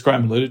 And as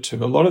Graham alluded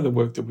to, a lot of the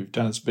work that we've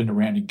done has been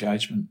around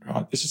engagement,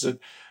 right? This is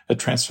a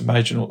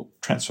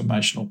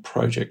transformational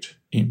project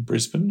in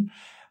Brisbane,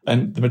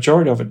 and the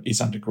majority of it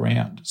is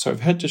underground. So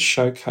I've had to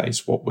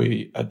showcase what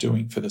we are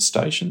doing for the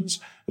stations.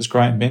 As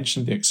Graham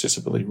mentioned, the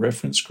Accessibility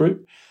Reference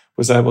Group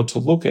was able to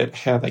look at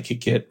how they could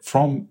get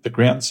from the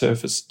ground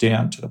surface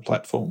down to the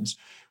platforms,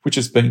 which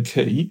has been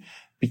key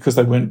because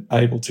they weren't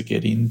able to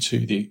get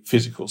into the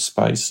physical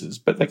spaces,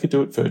 but they could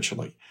do it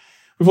virtually.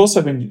 We've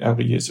also been able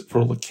to use it for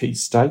all the key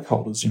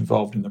stakeholders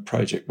involved in the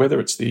project, whether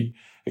it's the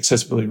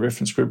Accessibility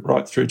Reference Group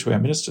right through to our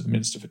Minister, the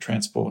Minister for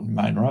Transport and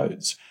Main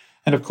Roads,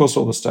 and of course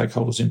all the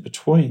stakeholders in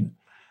between.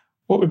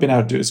 What we've been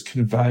able to do is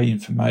convey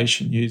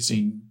information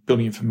using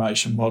building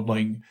information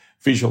modelling,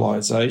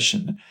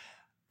 visualisation,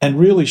 and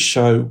really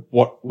show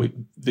what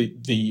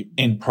the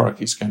end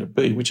product is going to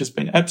be, which has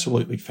been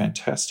absolutely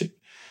fantastic.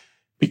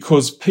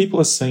 Because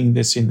people are seeing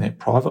this in their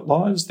private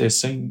lives, they're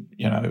seeing,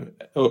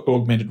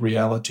 augmented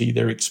reality,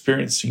 they're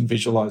experiencing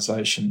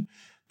visualisation,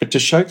 but to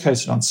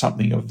showcase it on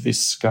something of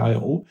this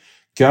scale,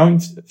 going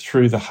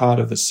through the heart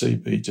of the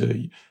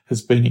CBD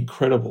has been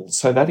incredible.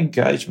 So that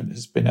engagement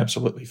has been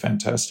absolutely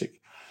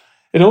fantastic.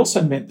 It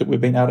also meant that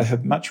we've been able to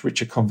have much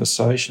richer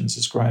conversations,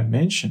 as Graham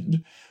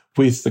mentioned,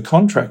 with the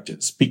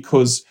contractors,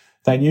 because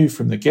they knew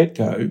from the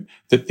get-go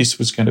that this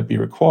was going to be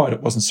required.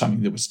 It wasn't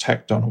something that was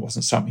tacked on. It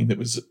wasn't something that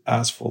was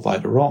asked for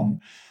later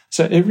on.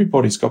 So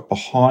everybody's got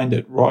behind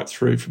it right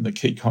through from the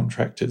key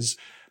contractors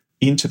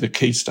into the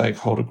key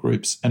stakeholder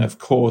groups and, of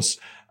course,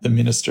 the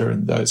Minister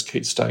and those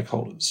key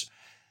stakeholders.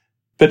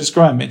 But as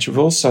Graham mentioned,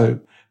 we've also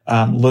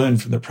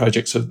learned from the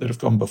projects that have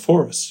gone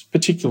before us,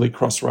 particularly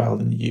Crossrail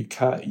in the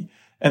UK,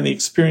 and the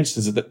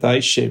experiences that they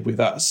shared with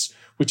us,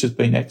 which has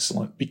been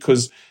excellent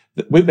because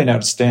we've been able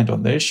to stand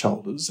on their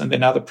shoulders, and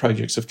then other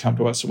projects have come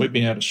to us and we've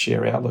been able to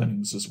share our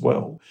learnings as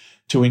well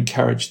to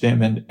encourage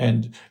them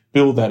and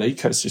build that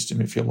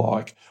ecosystem, if you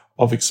like,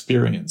 of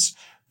experience,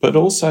 but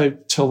also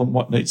tell them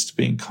what needs to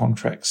be in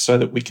contracts so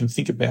that we can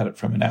think about it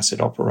from an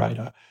asset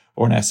operator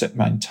or an asset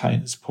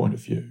maintainer's point of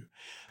view.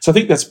 So I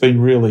think that's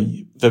been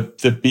really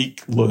the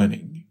big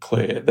learning,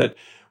 Claire, that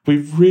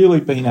we've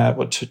really been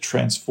able to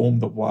transform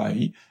the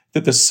way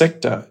that the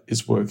sector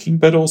is working,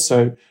 but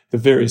also the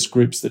various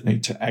groups that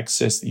need to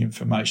access the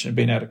information and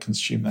being able to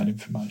consume that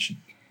information.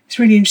 It's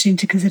really interesting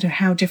to consider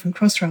how different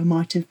Crossrail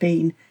might have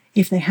been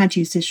if they had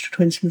used digital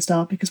twins from the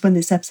start, because when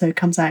this episode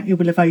comes out, it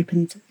will have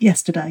opened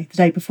yesterday, the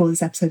day before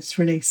this episode is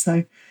released.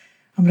 So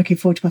I'm looking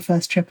forward to my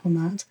first trip on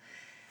that.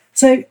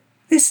 So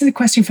this is a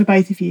question for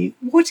both of you.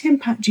 What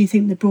impact do you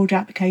think the broader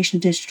application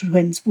of digital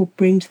twins will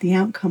bring to the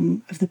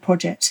outcome of the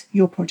project,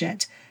 your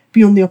project,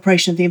 beyond the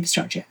operation of the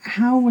infrastructure?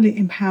 How will it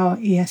empower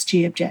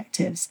ESG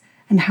objectives,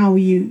 and how will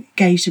you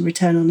gauge the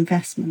return on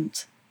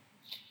investment?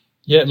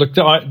 Yeah, look,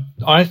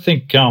 I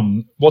think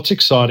what's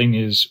exciting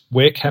is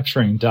we're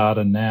capturing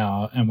data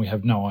now and we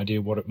have no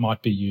idea what it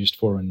might be used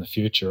for in the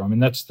future. I mean,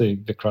 that's the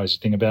crazy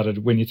thing about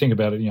it. When you think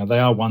about it, they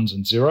are ones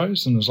and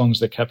zeros, and as long as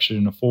they're captured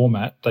in a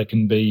format, they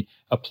can be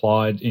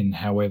applied in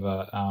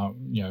however,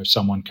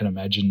 someone can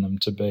imagine them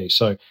to be.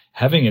 So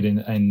having it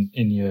in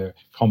your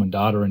common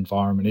data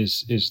environment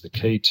is the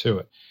key to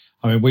it.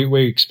 I mean,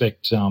 we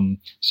expect, the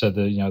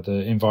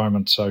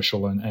environment,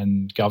 social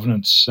and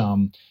governance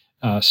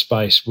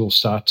space will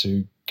start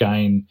to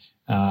gain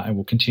and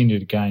will continue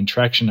to gain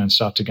traction and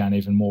start to gain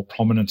even more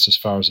prominence as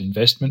far as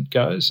investment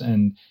goes,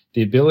 and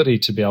the ability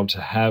to be able to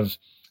have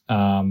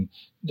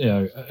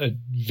a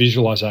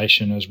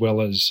visualization as well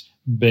as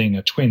being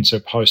a twin, so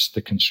post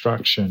the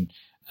construction,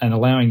 and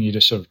allowing you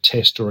to sort of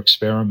test or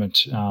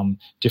experiment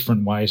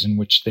different ways in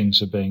which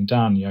things are being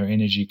done,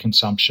 energy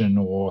consumption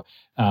or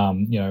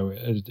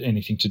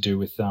anything to do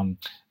with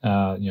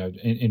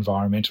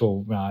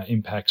environmental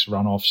impacts,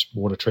 runoffs,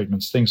 water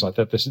treatments, things like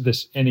that.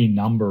 There's any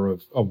number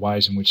of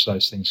ways in which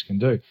those things can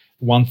do.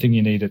 One thing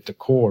you need at the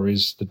core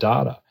is the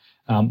data.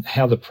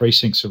 How the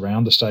precincts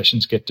around the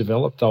stations get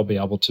developed, they'll be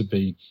able to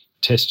be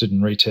tested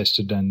and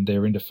retested, and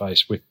their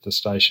interface with the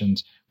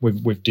stations.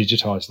 We've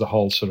digitised the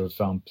whole sort of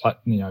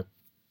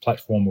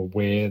platform of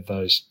where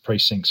those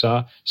precincts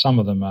are. Some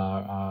of them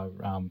are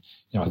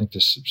I think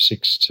there's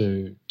 6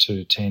 to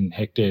 10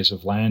 hectares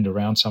of land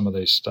around some of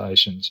these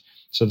stations.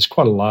 So there's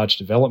quite a large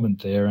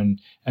development there. And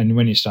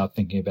when you start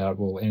thinking about,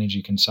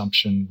 energy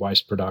consumption,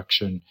 waste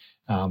production,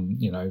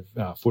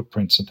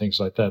 footprints and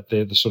things like that,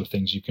 they're the sort of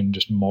things you can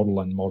just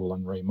model and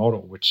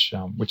remodel, which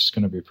is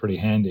going to be pretty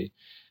handy.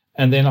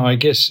 And then I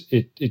guess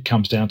it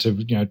comes down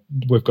to,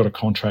 we've got a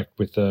contract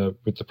with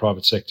the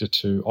private sector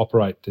to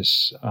operate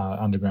this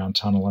underground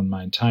tunnel and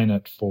maintain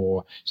it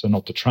so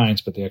not the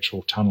trains, but the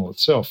actual tunnel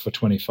itself for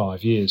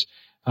 25 years.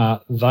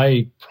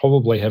 They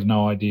probably have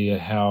no idea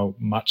how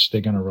much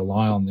they're going to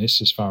rely on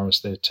this as far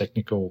as their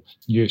technical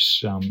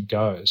use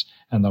goes.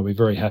 And they'll be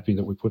very happy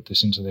that we put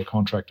this into their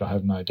contract, I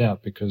have no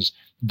doubt, because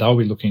they'll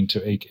be looking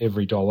to eke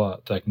every dollar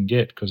they can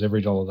get, because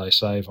every dollar they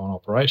save on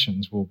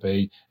operations will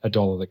be a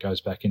dollar that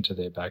goes back into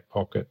their back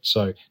pocket.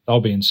 So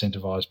they'll be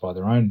incentivised by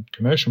their own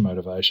commercial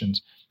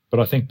motivations. But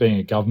I think being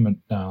a government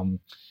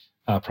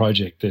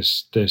project,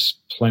 there's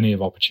plenty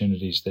of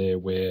opportunities there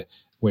where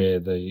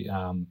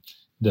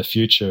the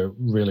future,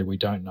 really, we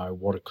don't know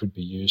what it could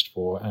be used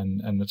for,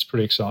 and it's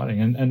pretty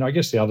exciting. And I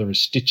guess the other is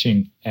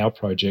stitching our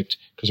project,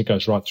 because it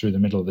goes right through the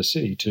middle of the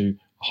city, to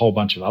a whole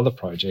bunch of other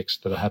projects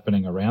that are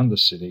happening around the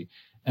city,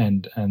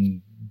 and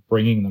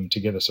bringing them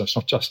together. So it's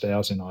not just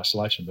ours in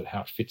isolation, but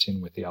how it fits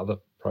in with the other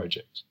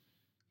projects.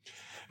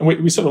 And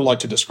we sort of like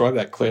to describe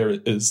that, Claire,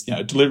 as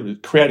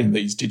creating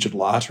these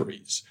digital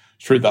arteries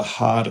through the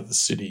heart of the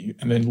city,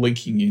 and then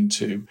linking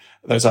into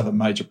those other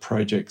major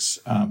projects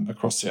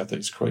across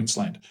southeast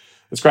Queensland.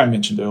 As Graham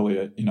mentioned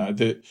earlier,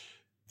 the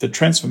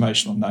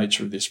transformational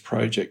nature of this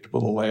project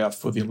will allow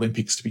for the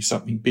Olympics to be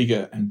something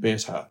bigger and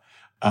better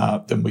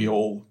than we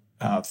all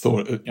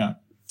thought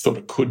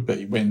it could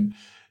be when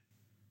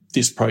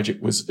this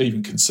project was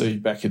even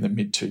conceived back in the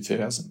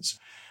mid-2000s.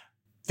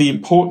 The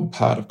important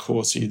part, of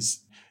course, is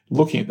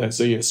looking at those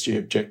ESG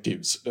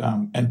objectives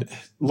and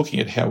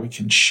looking at how we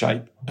can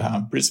shape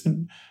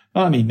Brisbane,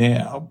 not only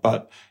now,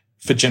 but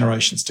for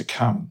generations to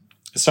come.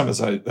 Some of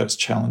those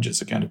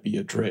challenges are going to be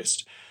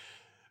addressed.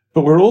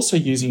 But we're also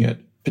using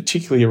it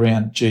particularly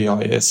around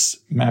GIS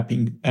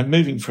mapping and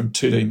moving from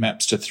 2D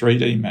maps to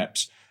 3D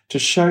maps to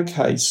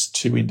showcase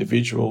to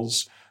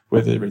individuals,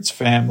 whether it's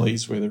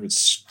families, whether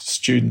it's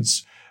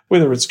students,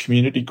 whether it's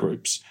community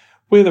groups,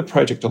 where the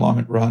project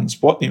alignment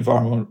runs, what the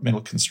environmental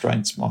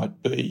constraints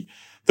might be.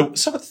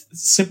 Some of the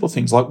simple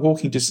things like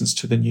walking distance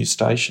to the new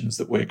stations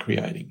that we're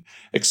creating,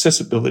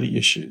 accessibility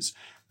issues,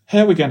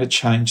 how we're going to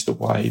change the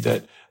way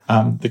that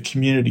the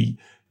community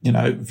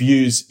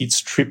views its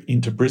trip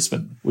into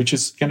Brisbane, which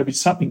is going to be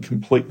something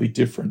completely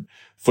different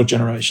for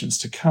generations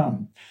to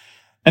come.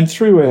 And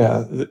through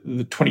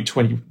the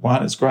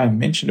 2021, as Graham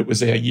mentioned, it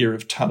was our year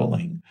of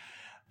tunnelling.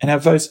 And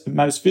our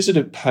most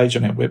visited page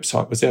on our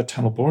website was our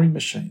tunnel boring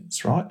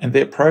machines, right? And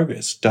their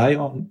progress, day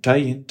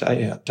in,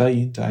 day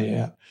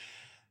out.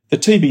 The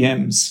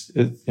TBMs,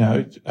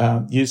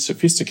 use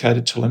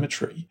sophisticated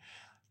telemetry,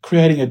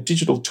 creating a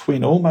digital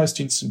twin almost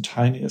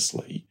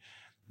instantaneously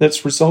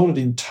that's resulted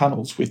in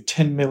tunnels with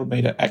 10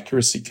 millimetre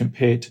accuracy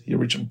compared to the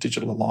original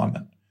digital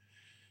alignment.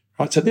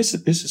 Right, so this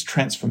is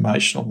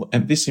transformational,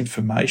 and this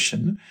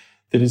information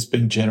that is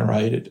being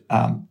generated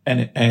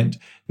and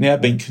now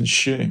being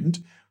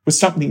consumed was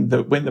something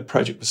that when the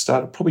project was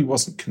started probably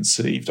wasn't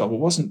conceived of or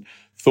wasn't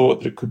thought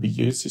that it could be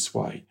used this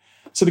way.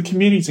 So the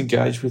community's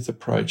engaged with the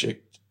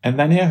project, and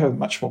they now have a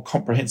much more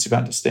comprehensive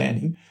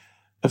understanding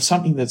of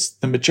something that's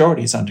the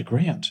majority is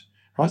underground,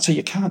 right? So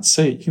you can't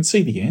see it. You can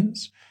see the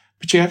ends,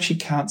 but you actually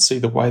can't see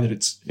the way that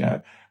it's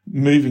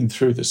moving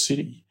through the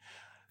city.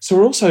 So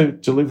we're also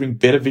delivering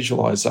better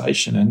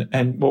visualization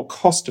and more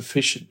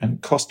cost-efficient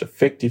and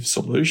cost-effective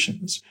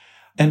solutions,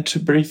 and to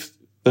brief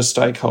the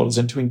stakeholders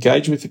and to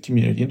engage with the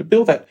community and to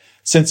build that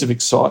sense of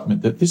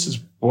excitement that this is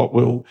what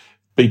will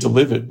be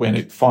delivered when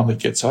it finally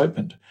gets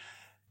opened.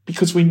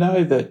 Because we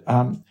know that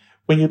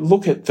when you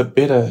look at the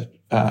better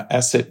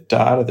asset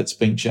data that's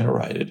being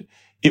generated,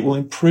 it will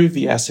improve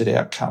the asset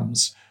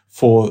outcomes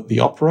for the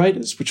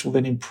operators, which will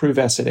then improve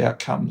asset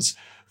outcomes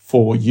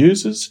for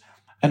users.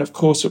 And of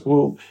course,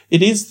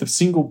 it is the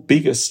single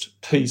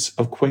biggest piece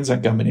of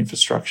Queensland government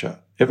infrastructure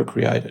ever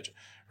created,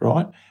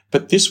 right?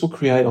 But this will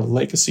create a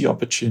legacy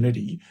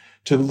opportunity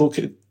to look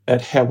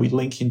at how we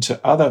link into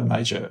other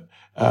major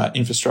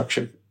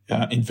infrastructure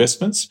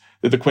investments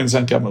that the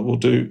Queensland government will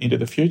do into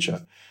the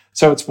future.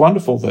 So it's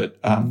wonderful that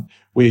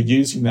we're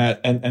using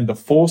that and the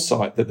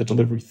foresight that the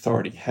Delivery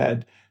Authority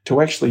had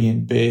to actually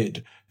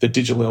embed the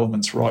digital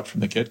elements right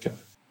from the get-go.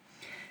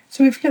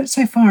 So we've looked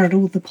so far at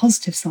all the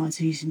positive sides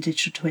of using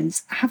digital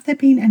twins. Have there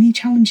been any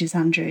challenges,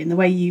 Andrew, in the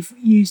way you've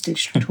used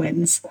digital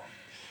twins?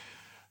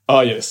 Oh,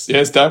 yes,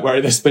 don't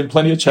worry. There's been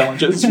plenty of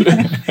challenges.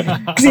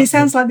 Because it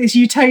sounds like this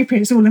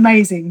utopia, it's all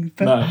amazing.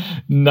 But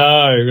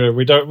No,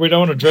 we don't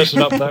want to dress it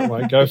up that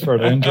way. Go for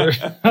it, Andrew.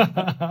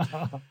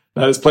 No,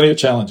 there's plenty of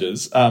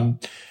challenges.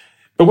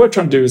 But what we're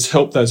trying to do is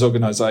help those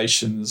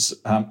organisations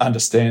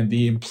understand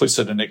the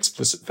implicit and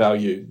explicit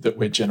value that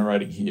we're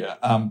generating here.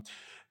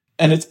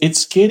 And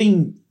it's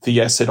getting the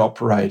asset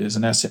operators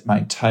and asset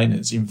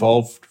maintainers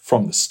involved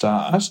from the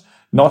start,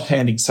 not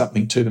handing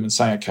something to them and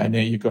saying, okay, now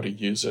you've got to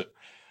use it.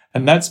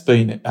 And that's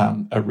been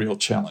a real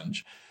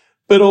challenge.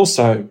 But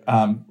also,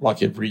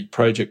 like every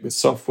project with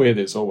software,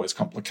 there's always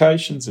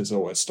complications, there's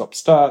always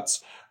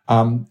stop-starts.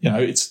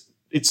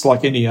 It's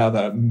like any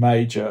other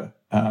major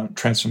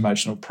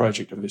transformational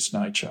project of this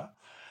nature.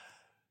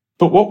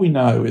 But what we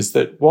know is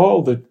that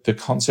while the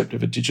concept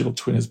of a digital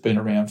twin has been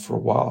around for a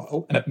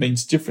while, and it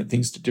means different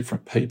things to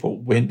different people,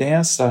 we're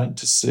now starting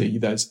to see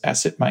those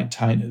asset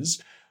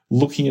maintainers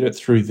looking at it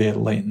through their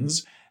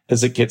lens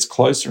as it gets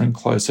closer and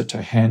closer to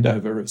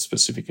handover of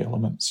specific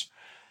elements,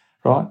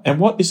 right? And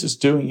what this is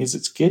doing is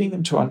it's getting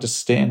them to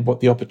understand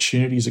what the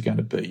opportunities are going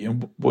to be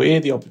and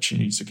where the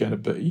opportunities are going to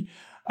be.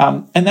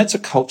 And that's a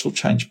cultural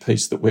change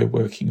piece that we're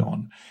working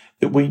on,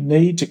 that we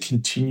need to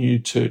continue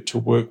to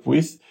work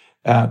with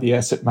the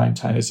asset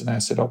maintainers and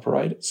asset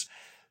operators.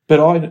 But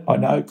I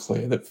know,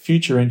 Claire, that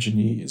future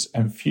engineers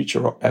and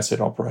future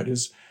asset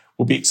operators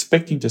will be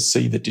expecting to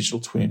see the digital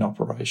twin in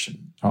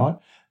operation, right?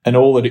 And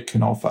all that it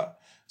can offer.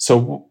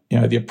 So,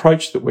 the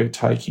approach that we're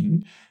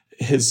taking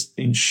has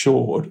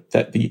ensured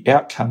that the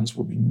outcomes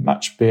will be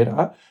much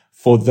better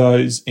for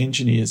those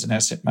engineers and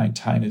asset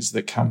maintainers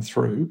that come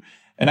through.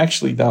 And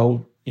actually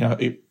they'll,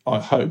 I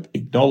hope,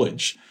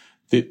 acknowledge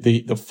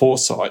the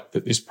foresight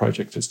that this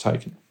project has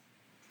taken.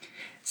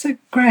 So,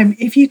 Graham,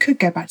 if you could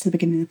go back to the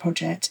beginning of the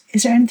project,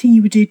 is there anything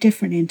you would do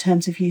differently in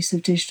terms of use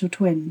of digital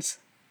twins?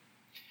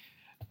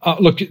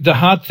 Look, the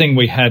hard thing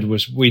we had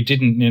was we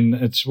didn't, and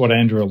it's what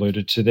Andrew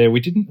alluded to there, we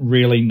didn't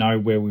really know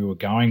where we were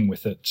going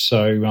with it.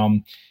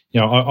 So,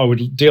 I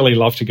would dearly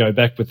love to go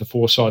back with the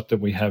foresight that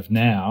we have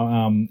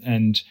now.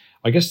 And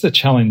I guess the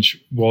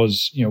challenge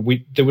was,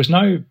 there was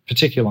no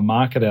particular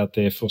market out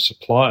there for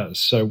suppliers.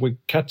 So we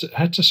had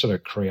to sort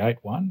of create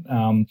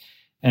one.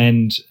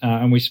 And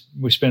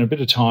we spent a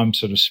bit of time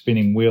sort of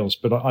spinning wheels.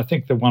 But I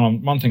think the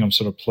one thing I'm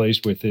sort of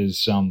pleased with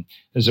is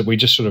that we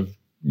just sort of,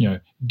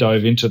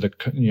 dove into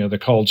the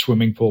cold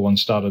swimming pool and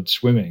started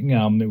swimming.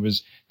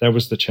 That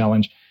was the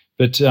challenge.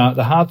 But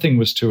the hard thing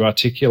was to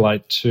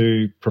articulate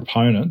to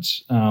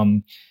proponents,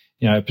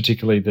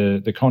 particularly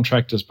the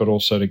contractors, but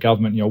also to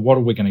government, what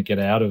are we going to get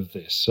out of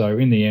this? So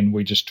in the end,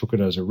 we just took it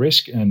as a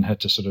risk and had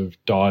to sort of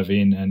dive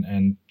in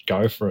and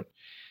go for it.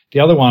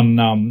 The other one,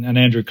 and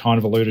Andrew kind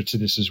of alluded to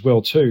this as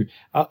well too,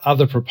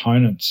 other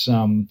proponents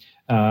and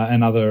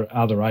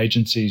other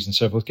agencies and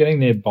so forth, getting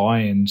their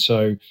buy-in.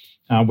 So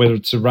whether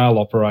it's a rail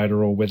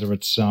operator or whether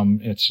it's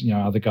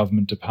other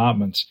government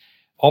departments,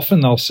 often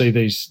they'll see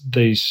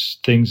these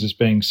things as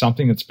being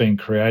something that's been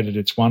created.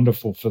 It's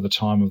wonderful for the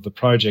time of the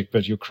project,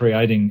 but you're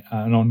creating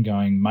an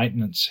ongoing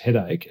maintenance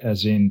headache,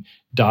 as in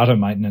data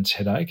maintenance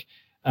headache.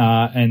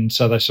 And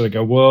so they sort of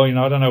go, well,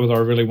 I don't know whether I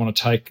really want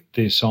to take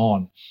this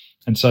on.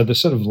 And so the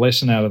sort of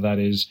lesson out of that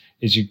is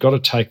you've got to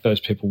take those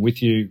people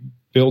with you,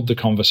 build the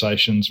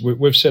conversations.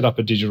 We've set up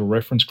a digital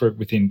reference group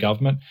within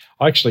government.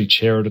 I actually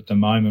chair it at the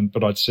moment,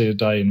 but I'd see a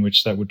day in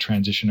which that would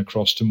transition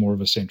across to more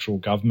of a central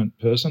government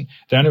person.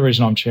 The only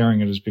reason I'm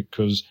chairing it is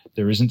because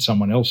there isn't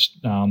someone else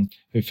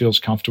who feels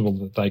comfortable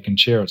that they can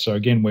chair it. So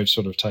again, we've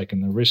sort of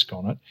taken the risk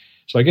on it.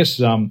 So I guess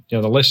the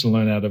lesson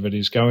learned out of it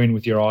is go in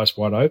with your eyes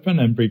wide open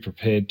and be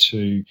prepared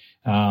to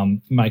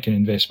make an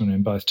investment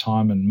in both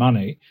time and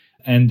money,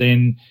 and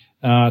then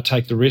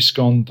take the risk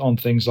on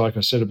things like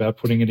I said about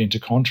putting it into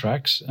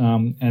contracts,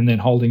 and then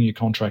holding your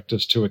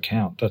contractors to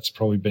account. That's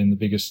probably been the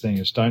biggest thing.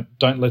 Is don't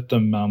let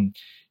them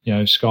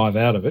skive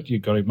out of it.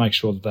 You've got to make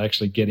sure that they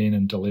actually get in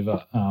and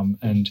deliver,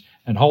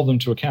 and hold them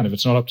to account. If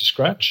it's not up to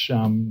scratch,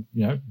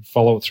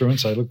 follow it through and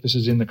say, look, this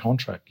is in the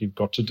contract. You've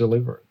got to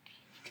deliver it.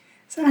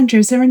 So, Andrew,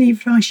 is there any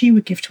advice you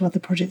would give to other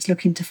projects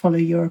looking to follow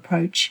your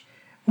approach,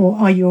 or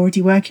are you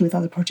already working with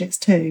other projects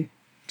too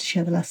to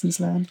share the lessons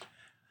learned?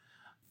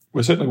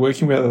 We're certainly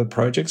working with other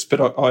projects,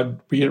 but I'd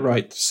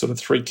reiterate sort of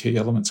 3 key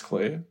elements,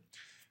 Claire.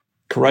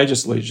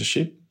 Courageous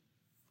leadership,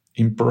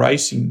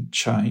 embracing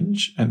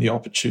change and the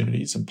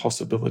opportunities and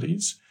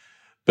possibilities,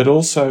 but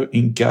also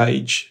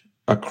engage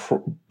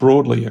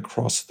broadly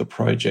across the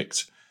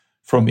project,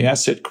 from the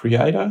asset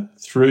creator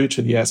through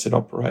to the asset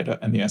operator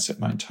and the asset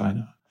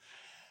maintainer.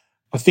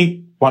 I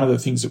think one of the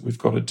things that we've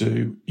got to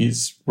do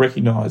is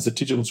recognise that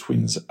digital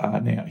twins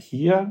are now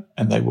here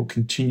and they will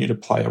continue to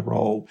play a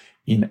role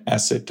in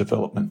asset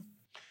development.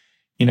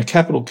 In a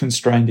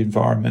capital-constrained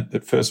environment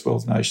that first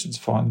world nations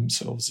find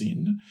themselves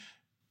in,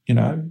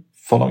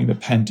 following the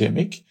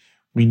pandemic,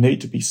 we need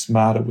to be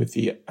smarter with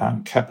the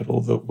capital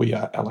that we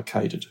are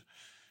allocated.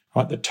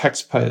 Right? The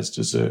taxpayers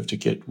deserve to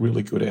get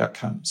really good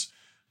outcomes.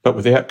 But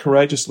without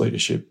courageous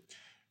leadership,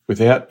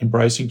 without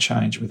embracing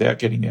change, without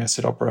getting the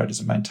asset operators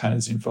and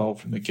maintainers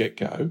involved from the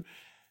get-go,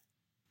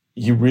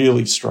 you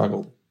really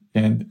struggle.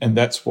 And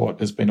that's what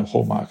has been a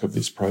hallmark of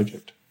this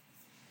project.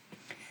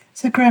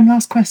 So, Graham,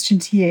 last question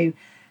to you.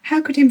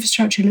 How could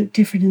infrastructure look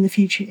different in the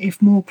future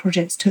if more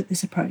projects took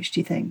this approach,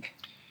 do you think?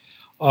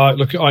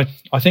 Look,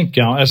 I think,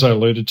 as I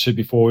alluded to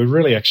before, we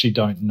really actually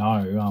don't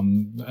know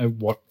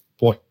what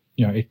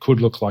it could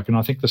look like. And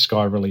I think the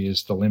sky really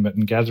is the limit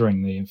in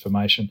gathering the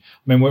information.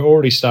 I mean, we're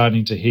already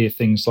starting to hear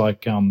things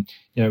like,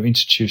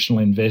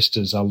 institutional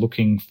investors are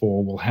looking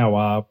for, well, how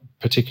are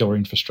particular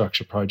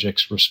infrastructure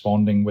projects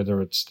responding,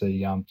 whether it's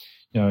the,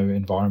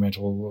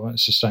 environmental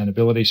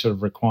sustainability sort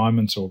of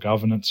requirements or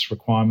governance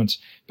requirements,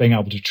 being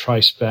able to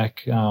trace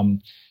back,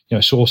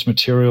 source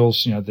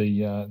materials,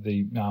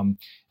 the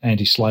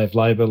anti-slave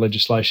labour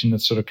legislation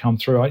that's sort of come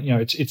through.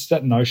 It's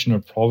that notion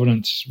of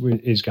provenance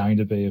is going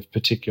to be of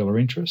particular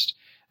interest.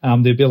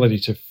 The ability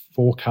to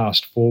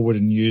forecast forward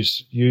and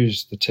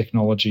use the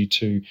technology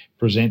to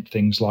present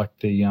things like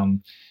the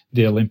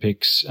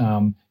Olympics.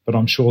 But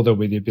I'm sure there'll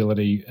be the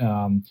ability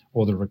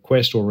or the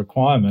request or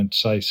requirement,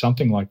 say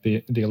something like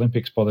the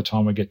Olympics by the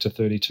time we get to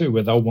 32,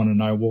 where they'll want to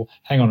know, well,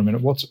 hang on a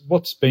minute,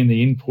 what's been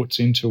the inputs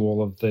into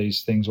all of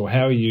these things, or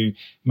how are you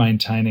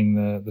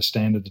maintaining the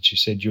standard that you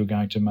said you were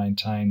going to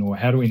maintain, or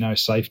how do we know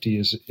safety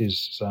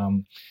is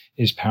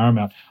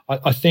paramount?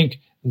 I think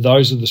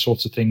those are the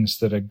sorts of things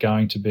that are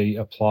going to be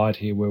applied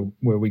here,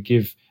 where we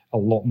give a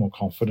lot more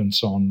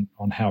confidence on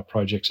how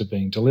projects are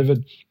being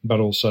delivered, but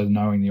also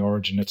knowing the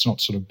origin. It's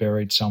not sort of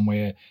buried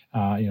somewhere,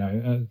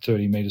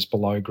 30 metres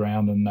below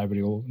ground, and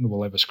nobody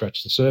will ever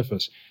scratch the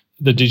surface.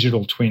 The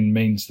digital twin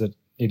means that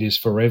it is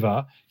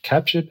forever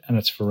captured and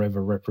it's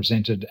forever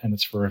represented and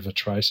it's forever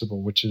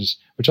traceable, which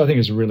I think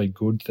is a really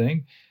good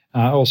thing.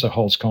 Also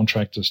holds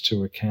contractors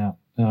to account.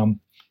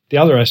 The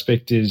other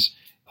aspect is,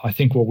 I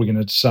think what we're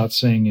going to start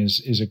seeing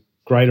is a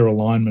greater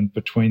alignment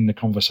between the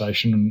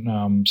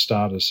conversation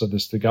starters. So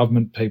there's the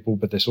government people,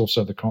 but there's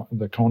also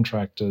the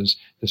contractors,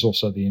 there's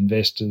also the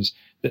investors.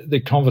 The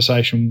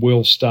conversation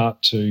will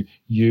start to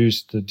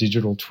use the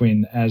digital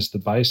twin as the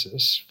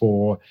basis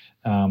for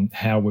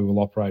how we will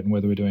operate and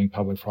whether we're doing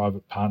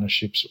public-private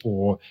partnerships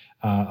or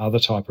other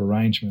type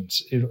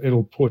arrangements.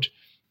 It'll put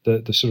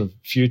the sort of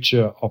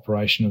future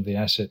operation of the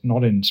asset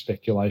not in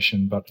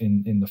speculation but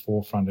in the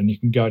forefront. And you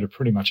can go to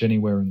pretty much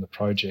anywhere in the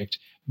project,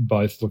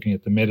 both looking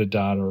at the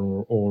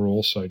metadata or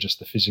also just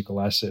the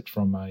physical asset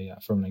from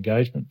an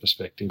engagement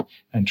perspective,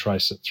 and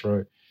trace it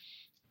through.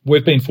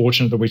 We've been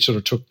fortunate that we sort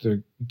of took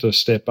the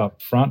step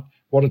up front.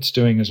 What it's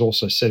doing is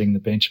also setting the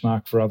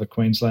benchmark for other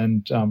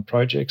Queensland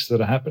projects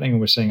that are happening,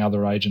 and we're seeing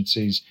other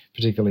agencies,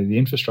 particularly the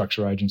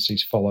infrastructure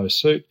agencies, follow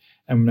suit.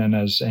 And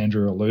as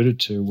Andrew alluded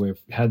to,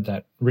 we've had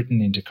that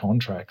written into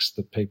contracts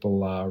that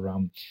people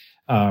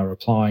are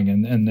applying,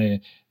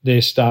 and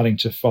they're starting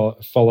to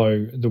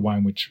follow the way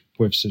in which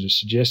we've sort of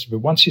suggested. But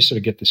once you sort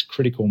of get this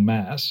critical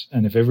mass,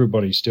 and if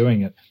everybody's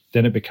doing it,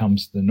 then it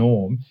becomes the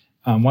norm.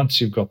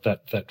 Once you've got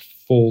that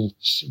full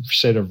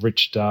set of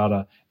rich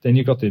data, then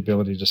you've got the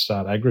ability to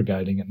start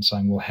aggregating it and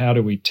saying, well, how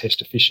do we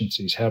test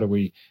efficiencies? How do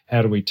we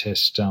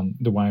test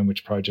the way in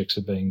which projects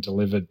are being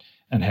delivered,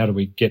 and how do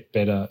we get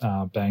better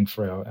bang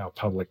for our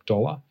public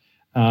dollar?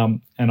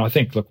 And I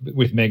think, look,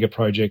 with mega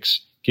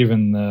projects,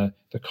 given the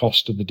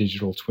cost of the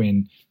digital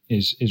twin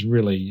is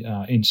really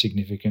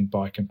insignificant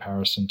by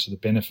comparison to the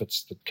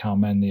benefits that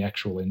come and the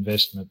actual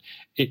investment,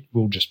 it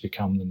will just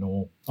become the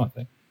norm, I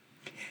think.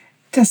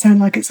 It does sound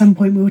like at some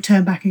point we will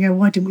turn back and go,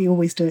 why didn't we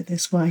always do it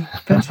this way?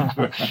 But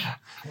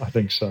I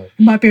think so. It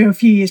might be a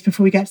few years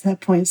before we get to that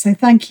point. So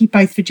thank you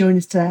both for joining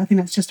us today. I think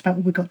that's just about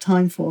what we've got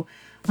time for.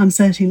 I'm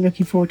certainly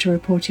looking forward to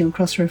reporting on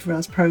Cross River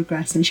Rail's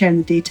progress and sharing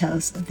the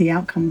details of the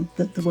outcome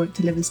that the work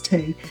delivers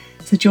too.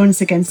 So join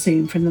us again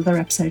soon for another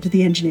episode of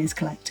the Engineers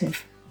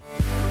Collective.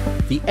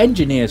 The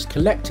Engineers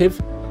Collective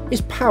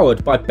is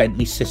powered by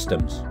Bentley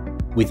Systems,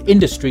 with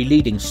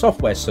industry-leading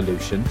software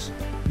solutions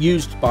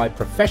used by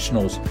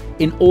professionals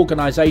in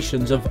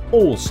organisations of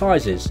all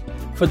sizes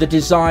for the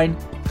design,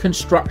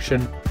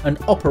 construction and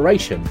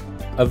operation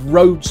of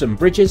roads and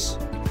bridges,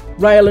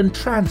 rail and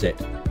transit,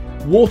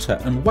 water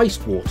and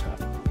wastewater,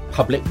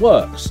 public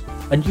works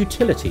and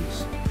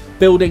utilities,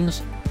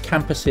 buildings,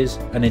 campuses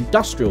and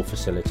industrial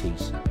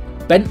facilities.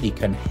 Bentley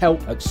can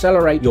help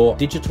accelerate your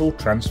digital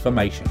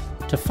transformation.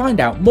 To find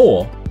out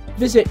more,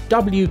 visit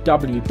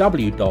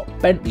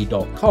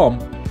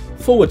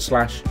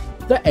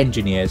www.bentley.com/The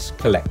Engineers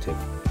Collective.